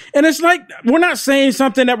here? And it's like, we're not saying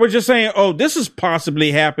something that we're just saying, oh, this is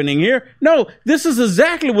possibly happening here. No, this is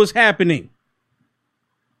exactly what's happening.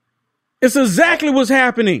 It's exactly what's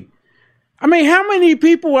happening. I mean, how many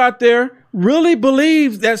people out there really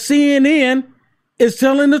believe that CNN is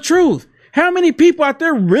telling the truth? How many people out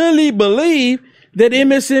there really believe that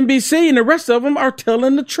MSNBC and the rest of them are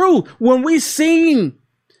telling the truth when we've seen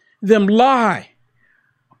them lie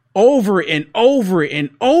over and over and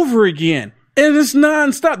over again? And it's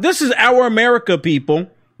nonstop. This is our America, people.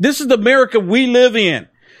 This is the America we live in.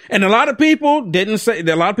 And a lot of people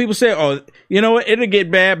say, oh, you know what? It'll get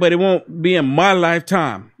bad, but it won't be in my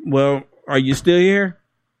lifetime. Well, are you still here?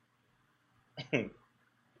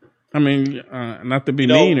 I mean, not to be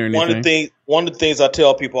mean or anything. One of the things I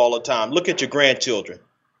tell people all the time, look at your grandchildren.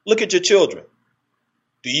 Look at your children.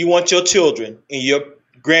 Do you want your children and your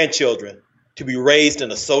grandchildren to be raised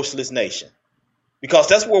in a socialist nation? Because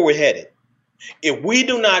that's where we're headed. If we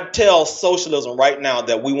do not tell socialism right now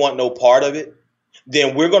that we want no part of it,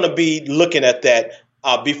 then we're going to be looking at that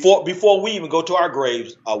before we even go to our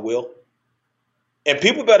graves, I will. And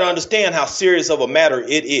people better understand how serious of a matter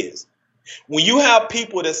it is. When you have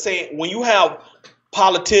people when you have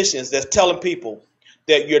politicians that's telling people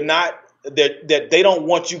that you're not, that they don't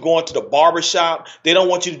want you going to the barbershop, they don't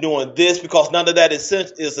want you doing this because none of that is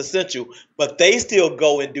essential, but they still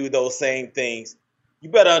go and do those same things. You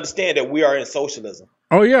better understand that we are in socialism.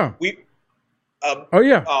 Oh yeah.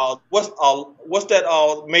 What's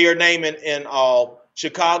that mayor name in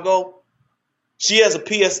Chicago? She has a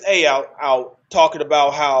PSA out talking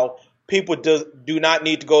about how people do not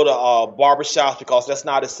need to go to barbershops because that's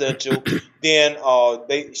not essential. Then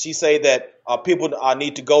she say that people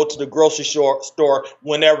need to go to the grocery store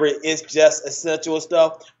whenever it's just essential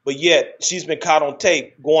stuff. But yet she's been caught on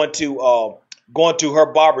tape going to her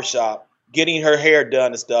barbershop, getting her hair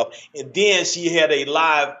done and stuff. And then she had a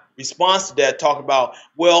live response to that, talking about,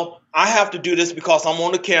 well, I have to do this because I'm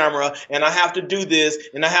on the camera, and I have to do this,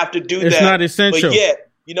 and I have to do that. It's not essential. But yet,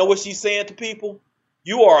 you know what she's saying to people?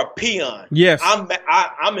 You are a peon. Yes.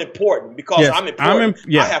 I'm important because I'm important.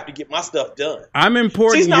 I have to get my stuff done. I'm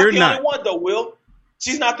important. She's not You're the not. only one, though, Will.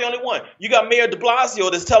 She's not the only one. You got Mayor de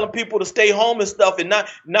Blasio that's telling people to stay home and stuff and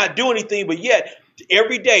not do anything, but yet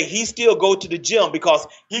every day he still go to the gym because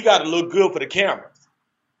he got to look good for the cameras.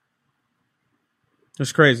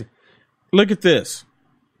 That's crazy. Look at this.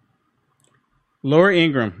 Laura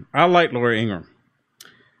Ingraham. I like Laura Ingraham.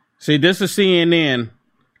 See, this is CNN.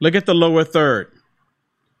 Look at the lower third.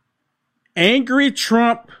 Angry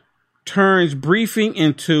Trump turns briefing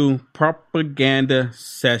into propaganda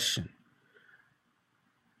session.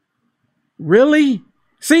 Really?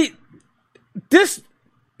 See, this,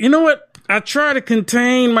 you know what? I try to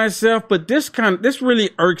contain myself, but this really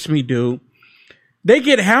irks me, dude. They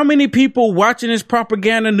get how many people watching this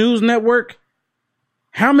propaganda news network?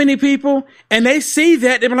 How many people? And they see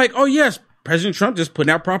that. They're like, oh, yes, President Trump just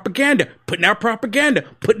putting out propaganda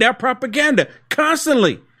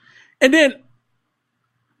constantly. And then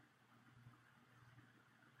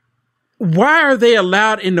why are they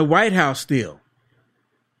allowed in the White House still?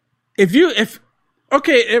 It's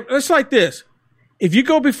like this. If you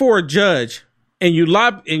go before a judge and you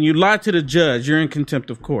lie to the judge, you're in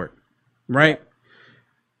contempt of court, right?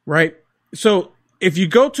 Right. So if you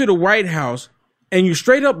go to the White House and you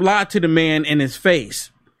straight up lie to the man in his face,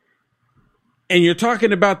 and you're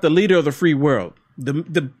talking about the leader of the free world,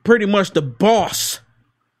 the pretty much the boss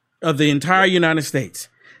of the entire United States,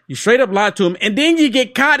 you straight up lie to him, and then you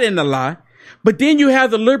get caught in the lie. But then you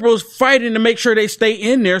have the liberals fighting to make sure they stay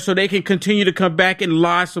in there so they can continue to come back and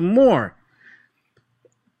lie some more.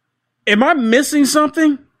 Am I missing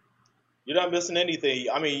something? You're not missing anything.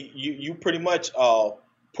 I mean, you pretty much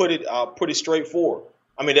put it pretty straightforward.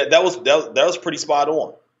 I mean, that was pretty spot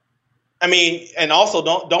on. I mean, and also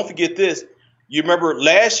don't forget this. You remember 2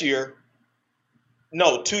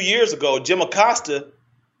 years ago, Jim Acosta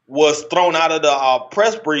was thrown out of the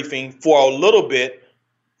press briefing for a little bit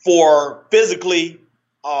for physically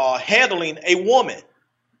handling a woman.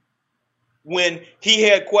 When he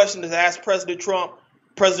had questions to ask President Trump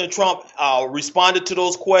responded to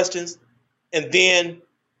those questions, and then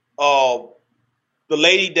the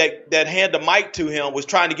lady that handed the mic to him was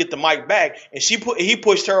trying to get the mic back, and he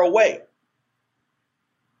pushed her away.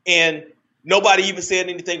 And nobody even said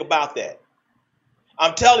anything about that.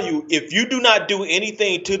 I'm telling you, if you do not do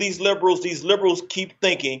anything to these liberals keep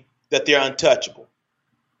thinking that they're untouchable.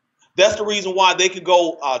 That's the reason why they can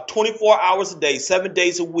go 24 hours a day, 7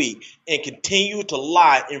 days a week, and continue to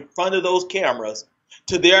lie in front of those cameras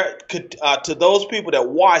to those people that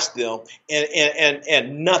watch them,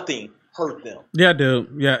 and nothing hurt them. Yeah,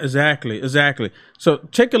 dude. Yeah, exactly. So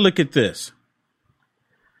take a look at this.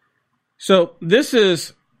 So this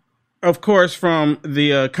is, of course, from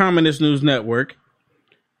the Communist News Network.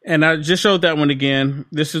 And I just showed that one again.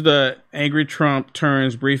 This is the Angry Trump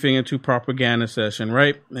turns briefing into propaganda session,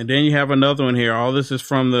 right? And then you have another one here. All this is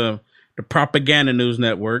from the Propaganda News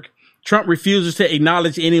Network. Trump refuses to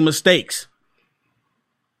acknowledge any mistakes.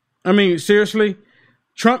 I mean, seriously?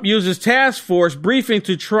 Trump uses task force briefing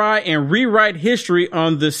to try and rewrite history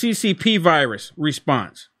on the CCP virus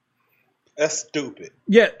response. That's stupid.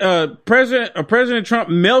 Yeah, President Trump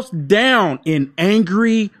melts down in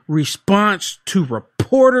angry response to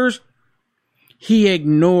reporters. He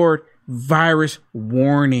ignored virus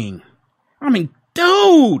warning. I mean,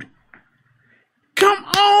 dude, come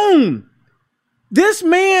on. This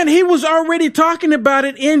man, he was already talking about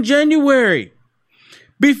it in January.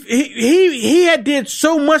 He had did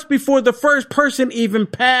so much before the first person even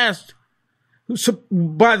passed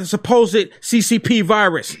by the supposed CCP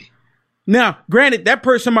virus. Now, granted, that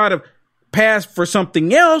person might have passed for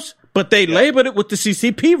something else, but they labeled it with the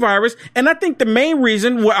CCP virus. And I think the main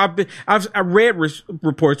reason I've read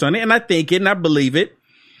reports on it, and I think it and I believe it,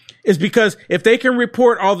 is because if they can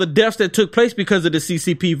report all the deaths that took place because of the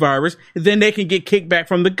CCP virus, then they can get kickback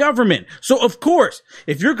from the government. So, of course,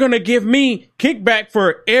 if you're going to give me kickback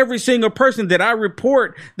for every single person that I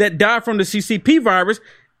report that died from the CCP virus,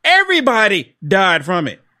 everybody died from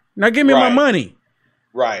it. Now give me my money.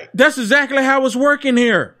 Right. That's exactly how it's working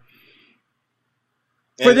here.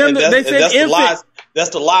 For them, they said that's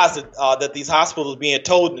the lies that these hospitals are being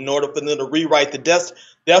told in order for them to rewrite the death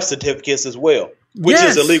certificates as well, which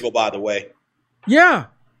is illegal, by the way. Yeah.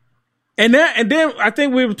 And then I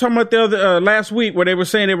think we were talking about the other last week where they were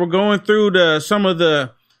saying they were going through some of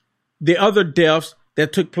the other deaths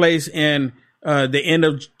that took place in the end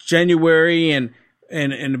of January and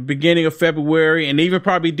the beginning of February and even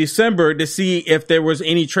probably December to see if there was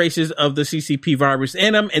any traces of the CCP virus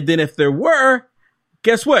in them. And then if there were,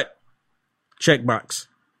 guess what? Checkbox.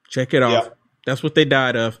 Check it off. Yeah. That's what they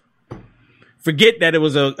died of. Forget that it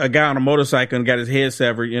was a guy on a motorcycle and got his head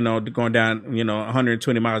severed, going down,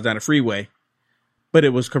 120 miles down the freeway. But it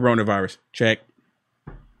was coronavirus. Check.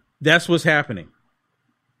 That's what's happening.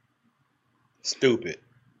 Stupid.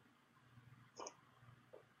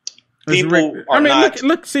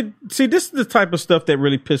 Look, see, this is the type of stuff that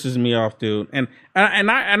really pisses me off, dude. And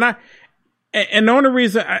the only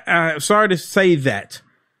reason I'm sorry to say that,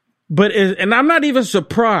 and I'm not even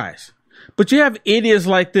surprised, but you have idiots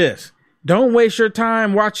like this. Don't waste your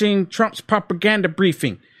time watching Trump's propaganda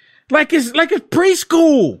briefing. Like it's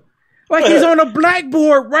preschool. Like he's on a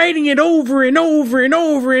blackboard writing it over and over and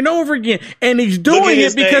over and over again. And he's doing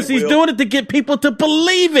it because he's doing it to get people to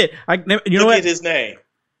believe it. Look at his name.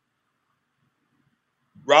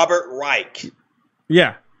 Robert Reich.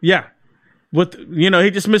 Yeah. With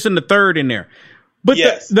he just missing the third in there. But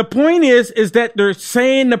the point is that they're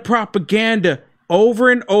saying the propaganda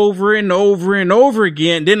over and over and over and over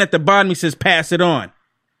again. Then at the bottom he says, pass it on.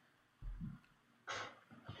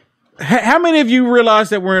 How many of you realize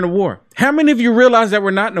that we're in a war? How many of you realize that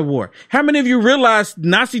we're not in a war? How many of you realize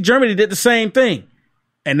Nazi Germany did the same thing?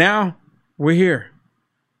 And now we're here.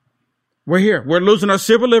 We're here. We're losing our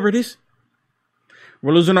civil liberties.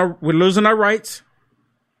 We're losing our rights.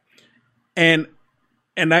 And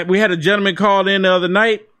we had a gentleman called in the other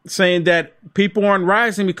night saying that people aren't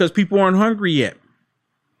rising because people aren't hungry yet.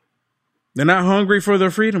 They're not hungry for their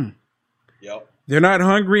freedom. Yep. They're not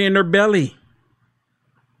hungry in their belly.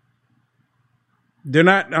 They're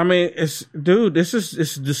not, it's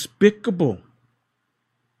despicable.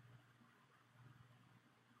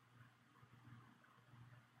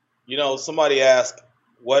 Somebody asked,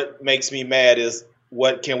 what makes me mad is,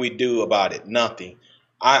 what can we do about it? Nothing.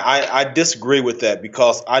 I disagree with that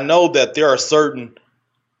because I know that there are certain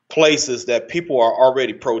places that people are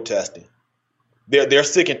already protesting. They're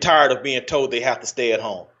sick and tired of being told they have to stay at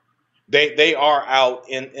home. They are out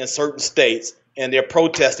in certain states and they're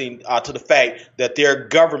protesting to the fact that their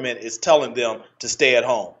government is telling them to stay at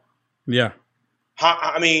home. Yeah.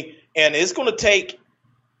 And it's going to take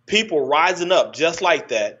people rising up just like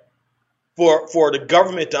that for the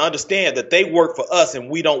government to understand that they work for us and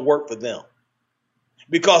we don't work for them.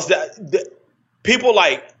 because the people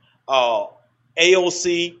like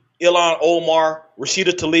AOC, Ilhan Omar,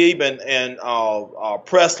 Rashida Tlaib, and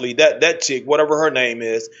Presley, that chick, whatever her name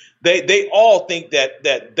is, they all think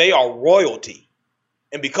that they are royalty.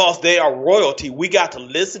 And because they are royalty, we got to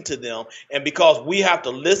listen to them. And because we have to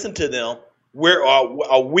listen to them,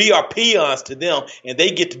 we are peons to them, and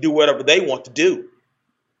they get to do whatever they want to do.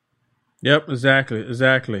 Yep,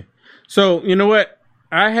 exactly. So you know what?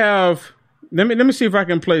 I have. Let me see if I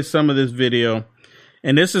can play some of this video,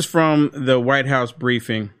 and this is from the White House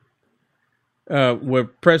briefing, where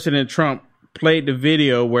President Trump played the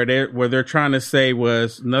video where they're trying to say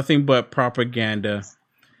was nothing but propaganda,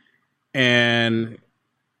 and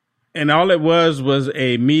all it was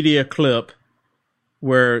a media clip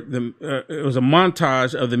where it was a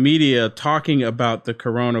montage of the media talking about the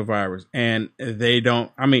coronavirus, and they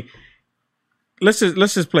don't. I mean, let's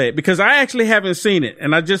just play it because I actually haven't seen it,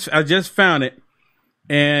 and I just found it,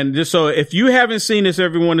 and just so if you haven't seen this,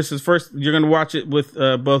 everyone, this is first you're gonna watch it with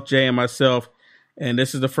both Jay and myself, and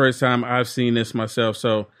this is the first time I've seen this myself.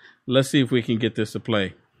 So let's see if we can get this to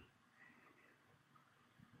play.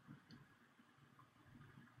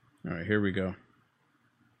 All right, here we go.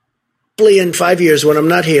 In 5 years, when I'm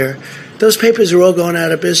not here, those papers are all going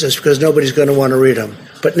out of business because nobody's going to want to read them.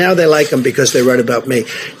 But now they like them because they write about me.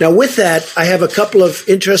 Now, with that, I have a couple of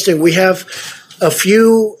interesting. We have a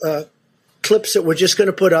few clips that we're just going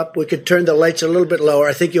to put up. We could turn the lights a little bit lower.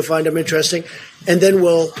 I think you'll find them interesting. And then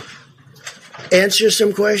we'll answer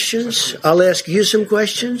some questions. I'll ask you some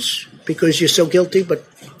questions because you're so guilty, but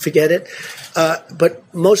forget it.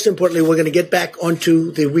 But most importantly, we're going to get back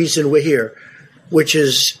onto the reason we're here, which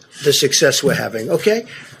is the success we're having. Okay?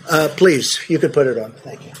 Please, you could put it on.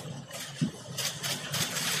 Thank you.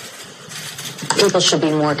 People should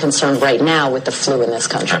be more concerned right now with the flu in this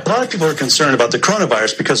country. A lot of people are concerned about the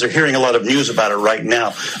coronavirus because they're hearing a lot of news about it right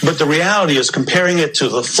now. But the reality is, comparing it to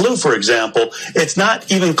the flu, for example, it's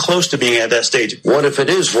not even close to being at that stage. What if it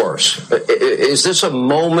is worse? Is this a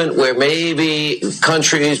moment where maybe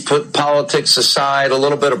countries put politics aside, a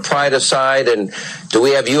little bit of pride aside, and do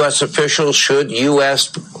we have U.S. officials, should U.S.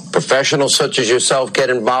 professionals such as yourself get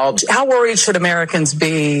involved? How worried should Americans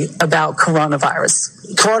be about coronavirus?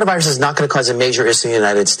 Coronavirus is not going to cause a major issue in the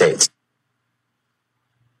United States.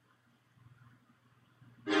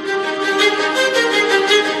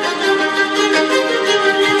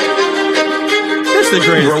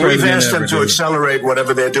 Well, we've asked them to accelerate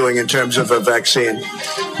whatever they're doing in terms of a vaccine.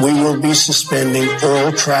 We will be suspending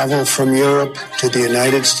all travel from Europe to the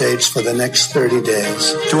United States for the next 30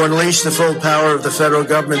 days. To unleash the full power of the federal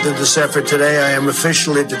government in this effort today, I am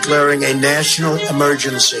officially declaring a national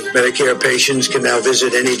emergency. Medicare patients can now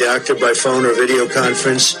visit any doctor by phone or video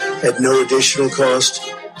conference at no additional cost.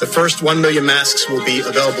 The first 1 million masks will be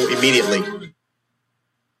available immediately.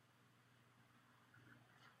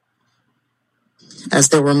 As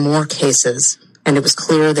there were more cases, and it was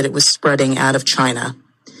clear that it was spreading out of China,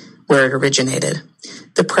 where it originated,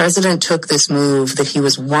 the president took this move that he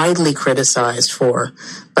was widely criticized for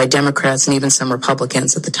by Democrats and even some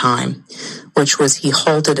Republicans at the time, which was he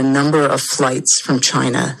halted a number of flights from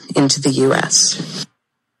China into the U.S.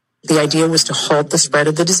 The idea was to halt the spread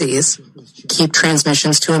of the disease, keep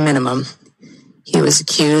transmissions to a minimum. He was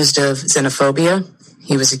accused of xenophobia.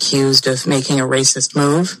 He was accused of making a racist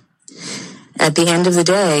move. At the end of the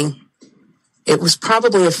day, it was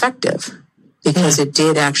probably effective because it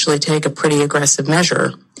did actually take a pretty aggressive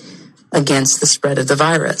measure against the spread of the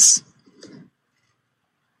virus.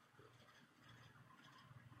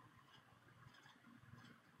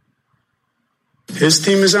 His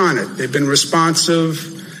team is on it. They've been responsive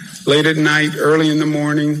late at night, early in the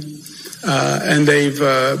morning, and they've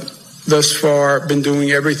thus far been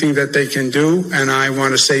doing everything that they can do. And I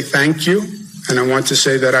want to say thank you. And I want to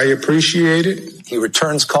say that I appreciate it. He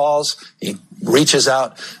returns calls. He reaches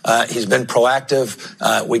out. He's been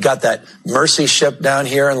proactive. We got that Mercy ship down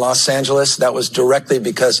here in Los Angeles. That was directly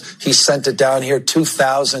because he sent it down here.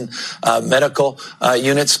 2,000 medical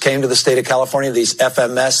units came to the state of California, these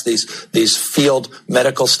FMS, these field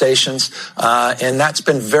medical stations. And that's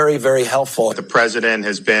been very, very helpful. The president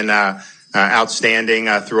has been outstanding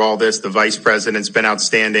through all this. The vice president's been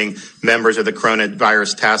outstanding. Members of the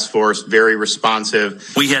coronavirus task force, very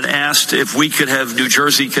responsive. We had asked if we could have, New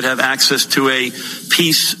Jersey could have access to a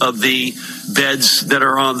piece of the beds that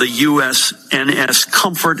are on the USNS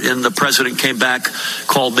Comfort, and the president came back,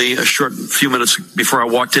 called me a short few minutes before I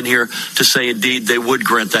walked in here to say indeed they would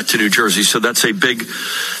grant that to New Jersey. So that's a big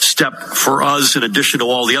step for us in addition to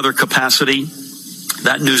all the other capacity.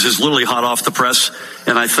 That news is literally hot off the press,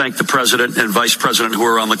 and I thank the president and vice president who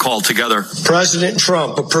are on the call together. President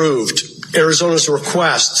Trump approved Arizona's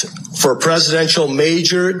request for a presidential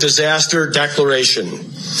major disaster declaration.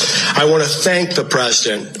 I want to thank the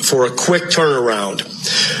president for a quick turnaround.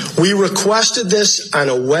 We requested this on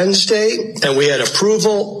a Wednesday, and we had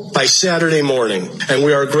approval by Saturday morning. And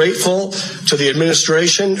we are grateful to the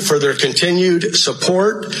administration for their continued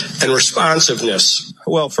support and responsiveness.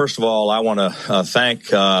 Well, first of all, I want to thank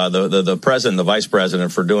the president and the vice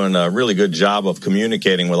president for doing a really good job of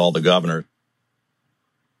communicating with all the governors.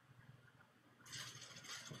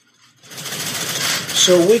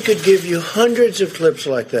 So we could give you hundreds of clips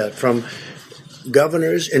like that from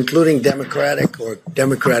governors, including Democratic, or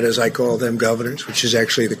Democrat as I call them, governors, which is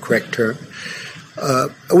actually the correct term.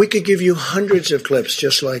 We could give you hundreds of clips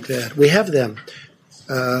just like that. We have them.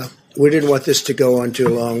 We didn't want this to go on too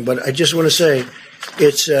long, but I just want to say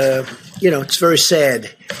it's, it's very sad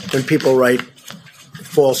when people write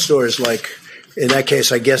false stories like, in that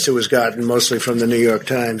case, I guess it was gotten mostly from the New York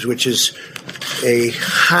Times, which is a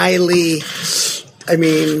highly... I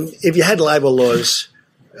mean, if you had libel laws,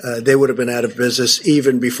 they would have been out of business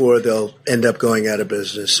even before they'll end up going out of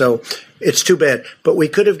business. So it's too bad. But we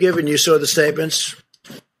could have given, you saw the statements?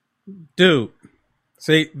 Dude,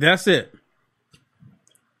 see, that's it.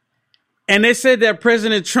 And they said that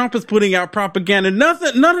President Trump is putting out propaganda.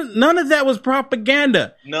 None of that was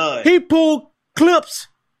propaganda. None. He pulled clips.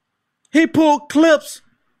 And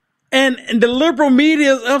the liberal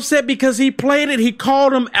media is upset because he played it. He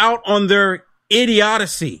called them out on their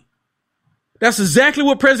idiocy. That's exactly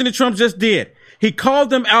what President Trump just did. He called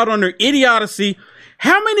them out on their idiocy.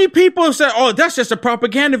 How many people said, oh, that's just a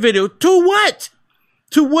propaganda video? To what?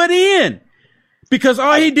 To what end? Because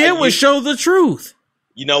all he did was show the truth.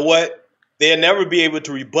 You know what? They'll never be able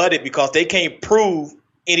to rebut it because they can't prove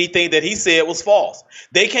anything that he said was false.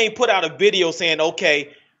 They can't put out a video saying,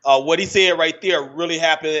 okay, what he said right there really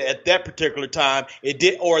happened at that particular time. It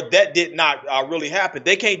did, or that did not really happen.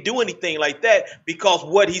 They can't do anything like that because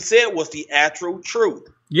what he said was the actual truth.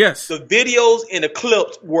 Yes. The videos and the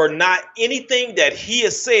clips were not anything that he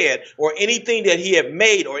has said or anything that he had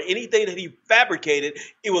made or anything that he fabricated.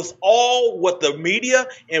 It was all what the media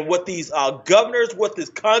and what these governors, what this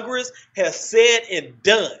Congress has said and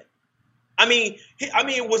done. I mean,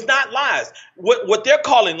 it was not lies. What they're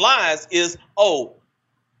calling lies is, oh,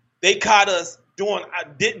 they caught us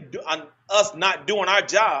us not doing our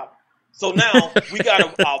job. So now we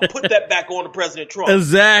got to put that back on to President Trump.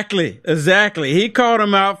 Exactly. He called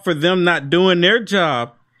them out for them not doing their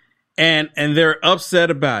job, and they're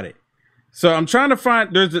upset about it. So I'm trying to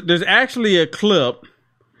find. There's actually a clip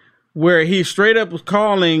where he straight up was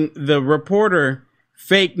calling the reporter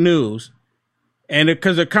fake news, and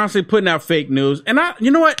because they're constantly putting out fake news. And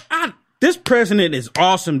you know what? This president is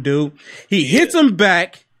awesome, dude. He hits them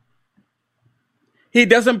back. He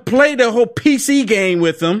doesn't play the whole PC game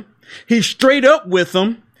with them. He's straight up with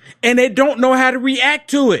them, and they don't know how to react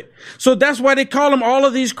to it. So that's why they call him all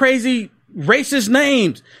of these crazy racist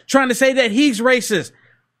names, trying to say that he's racist.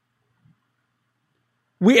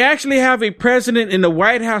 We actually have a president in the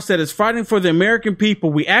White House that is fighting for the American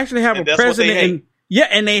people. We actually have a president,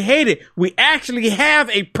 and they hate it. We actually have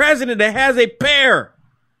a president that has a pair.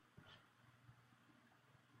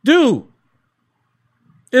 Dude,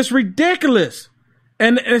 it's ridiculous.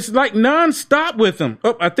 And it's like nonstop with them.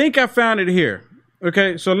 Oh, I think I found it here.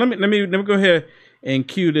 Okay, so let me go ahead and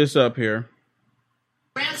cue this up here.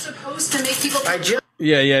 Supposed to make people.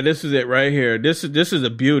 Yeah, this is it right here. This is a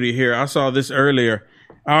beauty here. I saw this earlier.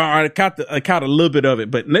 I caught a little bit of it,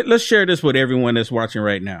 but let's share this with everyone that's watching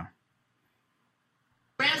right now.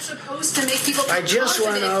 Supposed to make people. I just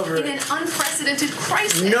went over in an unprecedented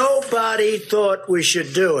crisis. Nobody thought we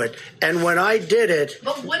should do it, and when I did it.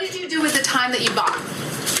 But what did you do with the time that you bought?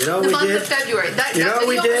 You know, the we month did. of February. That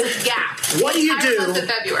we did. Was a gap. What do you do? Month of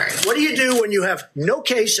February. What do you do when you have no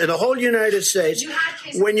case in the whole United States? You had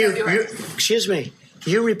cases when in February. Excuse me,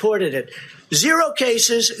 you reported it. 0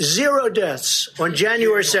 cases, 0 deaths on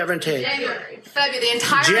January 17th. February, the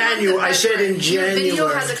entire January. Month of February. I said in January. Your video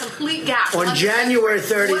has a complete gap. On January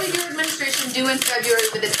 30th. What did your administration do in February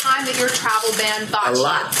with the time that your travel ban botched?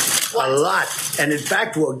 A lot. And in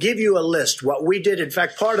fact, we'll give you a list. What we did, in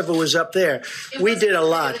fact, part of it was up there. We did a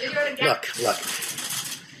lot. Look.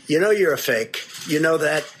 You know you're a fake. You know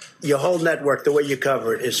that. Your whole network, the way you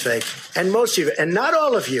cover it, is fake. And most of you, and not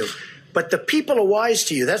all of you, but the people are wise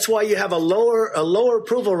to you. That's why you have a lower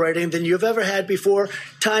approval rating than you've ever had before,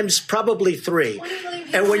 times probably 3. 20 million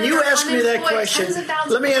And when you ask me that question,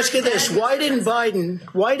 let me ask you this: why did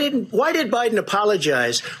Biden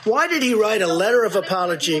apologize? Why did he write a letter of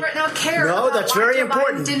apology? No, that's very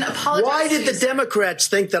important. Why did the Democrats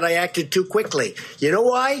think that I acted too quickly? You know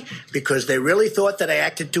why? Because they really thought that I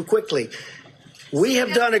acted too quickly. We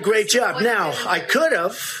have done a great job. Now, I could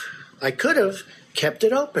have kept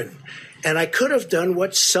it open, and I could have done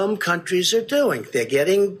what some countries are doing. They're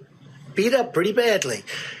getting beat up pretty badly.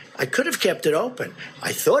 I could have kept it open.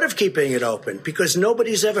 I thought of keeping it open because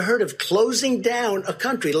nobody's ever heard of closing down a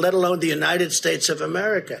country, let alone the United States of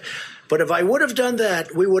America. But if I would have done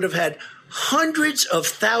that, we would have had hundreds of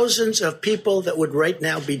thousands of people that would right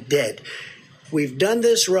now be dead. We've done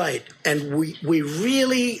this right, and we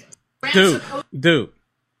really... Dude.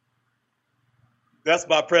 That's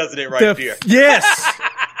my president right there. Yes.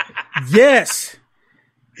 Yes.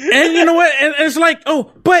 And you know what? And it's like,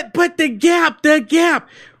 but the gap.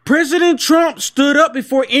 President Trump stood up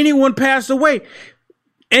before anyone passed away.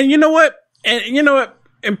 And you know what?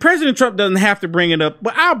 And President Trump doesn't have to bring it up,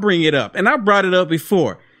 but I'll bring it up. And I brought it up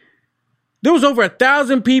before. There was over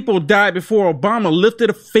 1,000 people died before Obama lifted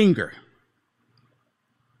a finger.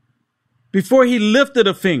 Before he lifted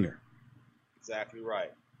a finger. Exactly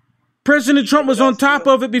right. President Trump was on top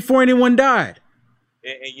of it before anyone died.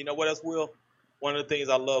 And you know what else, Will? One of the things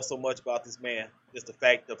I love so much about this man is the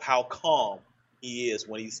fact of how calm he is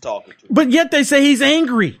when he's talking to him. But yet they say he's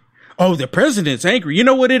angry. Oh, the president's angry. You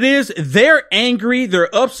know what it is? They're angry.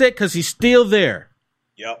 They're upset because he's still there.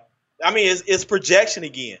 Yep. I mean, it's projection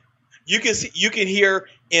again. You can hear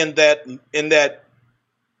in that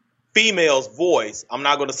female's voice. I'm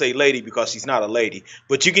not going to say lady because she's not a lady,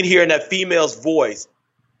 but you can hear in that female's voice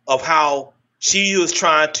of how she was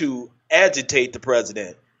trying to agitate the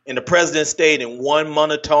president, and the president stayed in one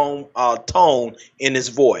monotone tone in his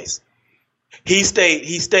voice. He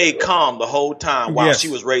stayed calm the whole time while she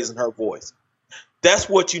was raising her voice. That's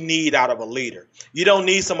what you need out of a leader. You don't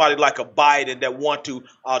need somebody like a Biden that want to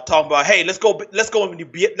talk about, hey, let's go in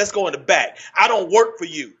the back. I don't work for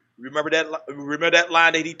you. Remember that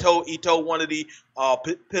line that he told one of the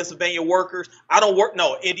Pennsylvania workers?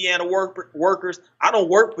 Indiana workers. I don't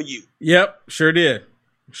work for you. Yep, sure did.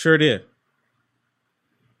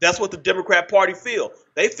 That's what the Democrat Party feel.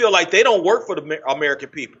 They feel like they don't work for the American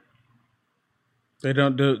people. They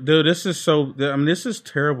don't do, dude. This is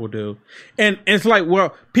terrible, dude. And it's like,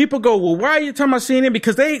 well, people go, well, why are you talking about CNN?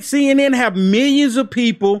 Because CNN have millions of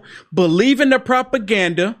people believing the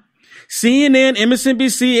propaganda. CNN,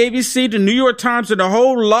 MSNBC, ABC, the New York Times, and a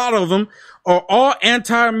whole lot of them are all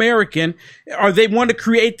anti-American, or they want to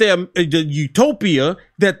create the utopia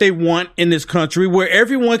that they want in this country where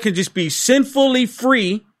everyone can just be sinfully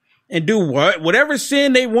free and do whatever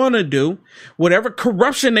sin they want to do, whatever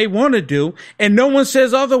corruption they want to do, and no one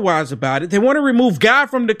says otherwise about it. They want to remove God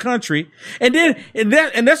from the country,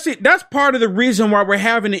 that's part of the reason why we're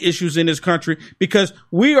having the issues in this country, because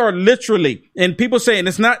we are literally, and people saying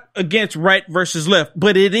it's not against right versus left,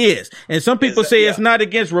 but it is, and some people say it's not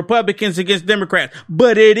against Republicans against Democrats,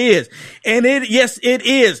 but it is, and it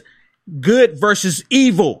is good versus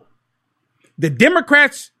evil. The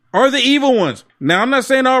Democrats are the evil ones. Now, I'm not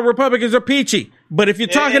saying all Republicans are peachy, but if you're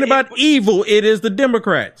talking about evil, it is the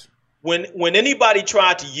Democrats. When anybody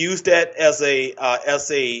tried to use that as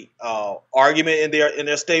a argument in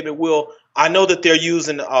their statement, Will, I know that they're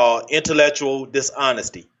using intellectual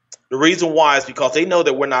dishonesty. The reason why is because they know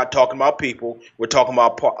that we're not talking about people. We're talking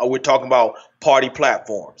about party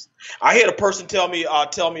platforms. I had a person tell me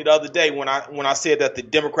the other day when I said that the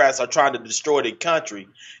Democrats are trying to destroy the country.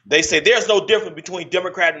 They say there's no difference between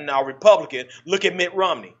Democrat and Republican. Look at Mitt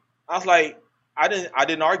Romney. I was like, I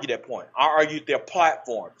didn't argue that point. I argued their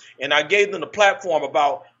platform, and I gave them the platform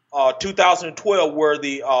about 2012 where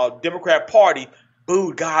the Democrat Party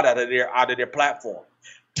booed God out of their platform.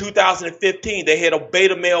 2015, they had a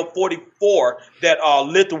beta male 44 that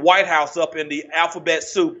lit the White House up in the alphabet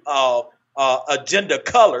soup agenda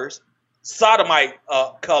colors, sodomite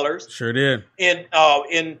colors. Sure did. And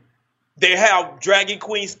they have Dragon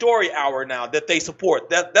Queen Story Hour now that they support.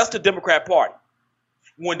 That's the Democrat Party.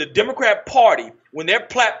 When the Democrat Party, when their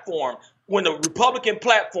platform, when the Republican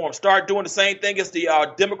platform start doing the same thing as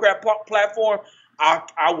the Democrat platform,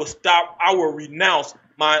 I will stop. I will renounce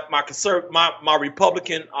my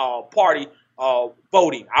Republican Party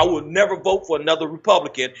voting. I will never vote for another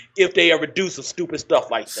Republican if they ever do some stupid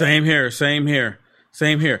stuff like that.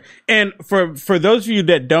 Same here. And for those of you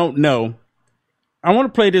that don't know, I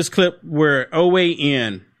want to play this clip where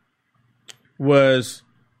OAN was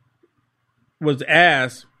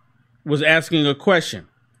asking a question.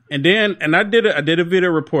 And I did a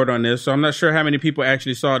video report on this, so I'm not sure how many people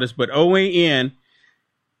actually saw this, but OAN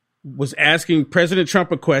was asking President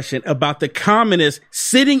Trump a question about the communists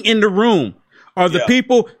sitting in the room. Are the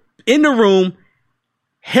people in the room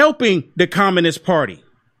helping the Communist Party?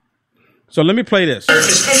 So let me play this. Mr.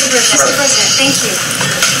 President, thank you.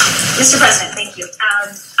 Mr. President, thank you.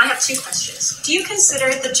 I have two questions. Do you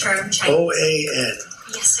consider the term Chinese? OAN.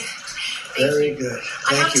 Yes, sir. Very good.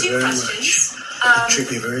 Thank you very much. You treat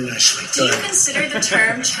me very nicely. Do you consider the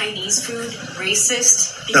term Chinese food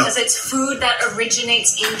racist because it's food that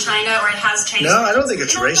originates in China or it has Chinese? No, I don't think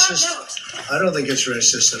it's racist. I don't think it's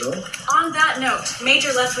racist at all. On that note,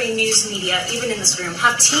 major left-wing news media, even in this room,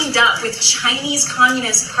 have teamed up with Chinese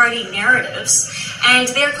Communist Party narratives, and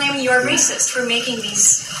they're claiming you are racist for making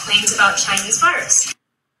these claims about Chinese virus.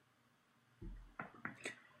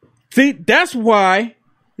 See, that's why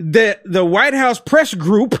the White House press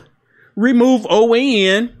group removed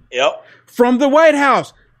OAN from the White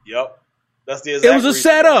House. Yep. That's the exact It was a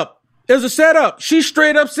setup. It was a setup. She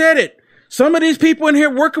straight up said it. Some of these people in here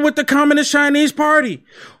working with the Communist Chinese Party,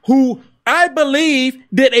 who I believe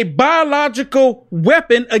did a biological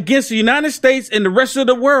weapon against the United States and the rest of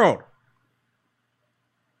the world.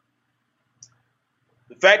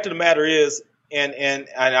 The fact of the matter is, and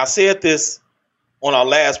I said this on our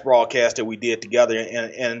last broadcast that we did together,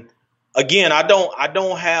 and again, I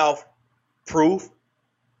don't have proof,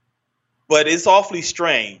 but it's awfully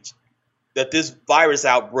strange that this virus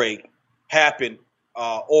outbreak happened,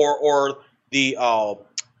 or the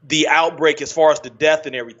outbreak as far as the death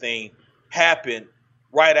and everything happened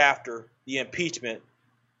right after the impeachment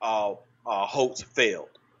hoax failed.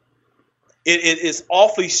 It is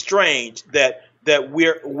awfully strange that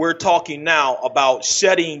we're talking now about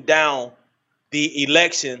shutting down the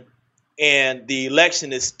election, and the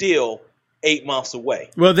election is still 8 months away.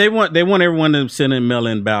 Well, they want everyone to send in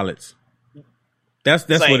mail-in ballots. That's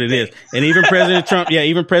what it is. And even President Trump,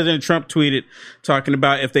 President Trump tweeted talking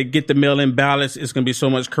about if they get the mail-in ballots, it's going to be so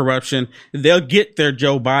much corruption. They'll get their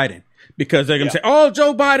Joe Biden because they're going to say, "Oh,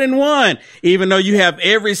 Joe Biden won," even though you have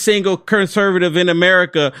every single conservative in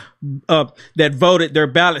America that voted their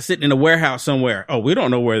ballot sitting in a warehouse somewhere. Oh, we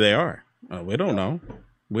don't know where they are. Oh, we don't know.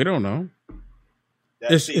 We don't know.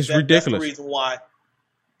 It's ridiculous. That's the reason why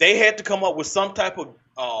they had to come up with some type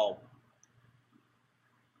of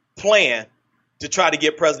plan to try to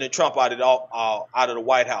get President Trump out of the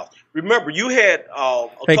White House. Remember, you had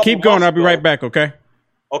keep going. I'll be right back. Okay.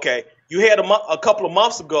 Okay. You had a couple of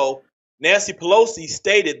months ago, Nancy Pelosi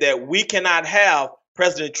stated that we cannot have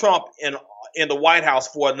President Trump in the White House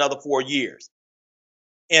for another 4 years,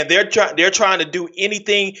 and they're trying to do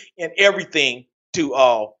anything and everything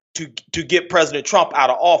to get President Trump out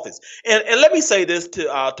of office. And let me say this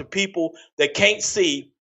to people that can't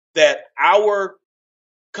see that our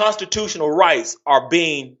constitutional rights are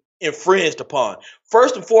being infringed upon.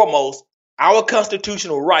 First and foremost, our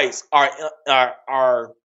constitutional rights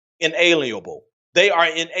are inalienable. They are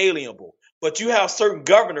inalienable. But you have certain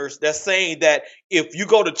governors that's saying that if you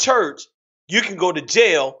go to church, you can go to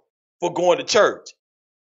jail for going to church.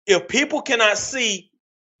 If people cannot see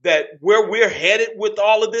that where we're headed with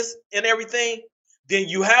all of this and everything, then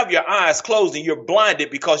you have your eyes closed and you're blinded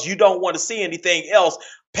because you don't want to see anything else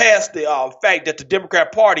past the fact that the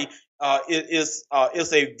Democrat Party is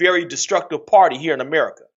a very destructive party here in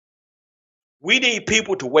America. We need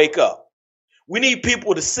people to wake up. We need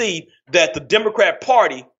people to see that the Democrat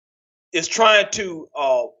Party is trying to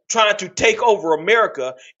take over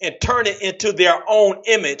America and turn it into their own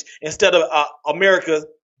image instead of America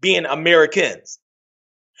being Americans.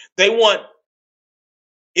 They want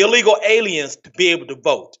illegal aliens to be able to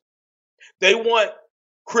vote. They want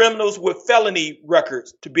criminals with felony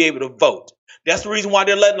records to be able to vote. That's the reason why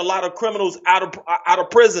they're letting a lot of criminals out of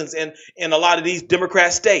prisons in a lot of these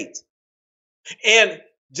Democrat states. And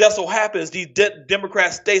just so happens these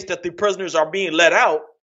Democrat states that the prisoners are being let out,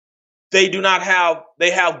 they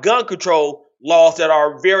have gun control laws that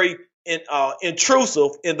are very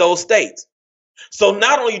intrusive in those states. So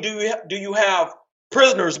not only do you have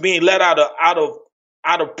prisoners being let out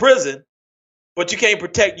of prison, but you can't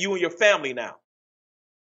protect you and your family now.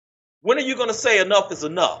 When are you going to say enough is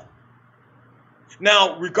enough?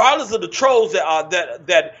 Now, regardless of the trolls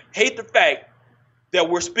that hate the fact that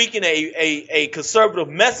we're speaking a conservative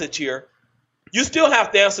message here, you still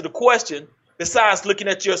have to answer the question. Besides looking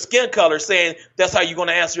at your skin color, saying that's how you're going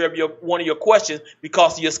to answer one of your questions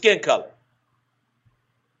because of your skin color.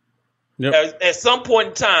 Yep. At some point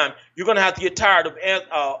in time, you're going to have to get tired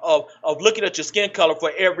of looking at your skin color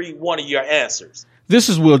for every one of your answers. This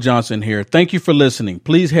is Will Johnson here. Thank you for listening.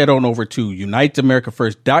 Please head on over to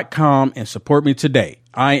UniteAmericaFirst.com and support me today.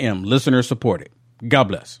 I am listener supported. God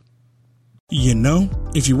bless. You know,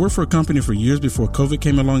 if you worked for a company for years before COVID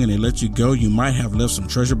came along and they let you go, you might have left some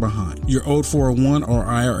treasure behind. Your old 401 or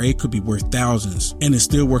IRA could be worth thousands, and it's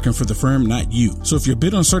still working for the firm, not you. So if you're a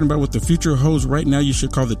bit uncertain about what the future holds right now, you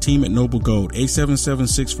should call the team at Noble Gold,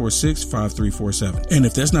 877-646-5347. And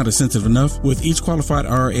if that's not incentive enough, with each qualified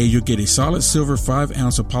IRA, you'll get a solid silver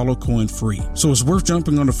 5-ounce Apollo coin free. So it's worth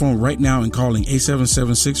jumping on the phone right now and calling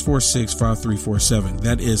 877-646-5347.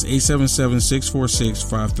 That is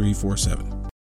 877-646-5347.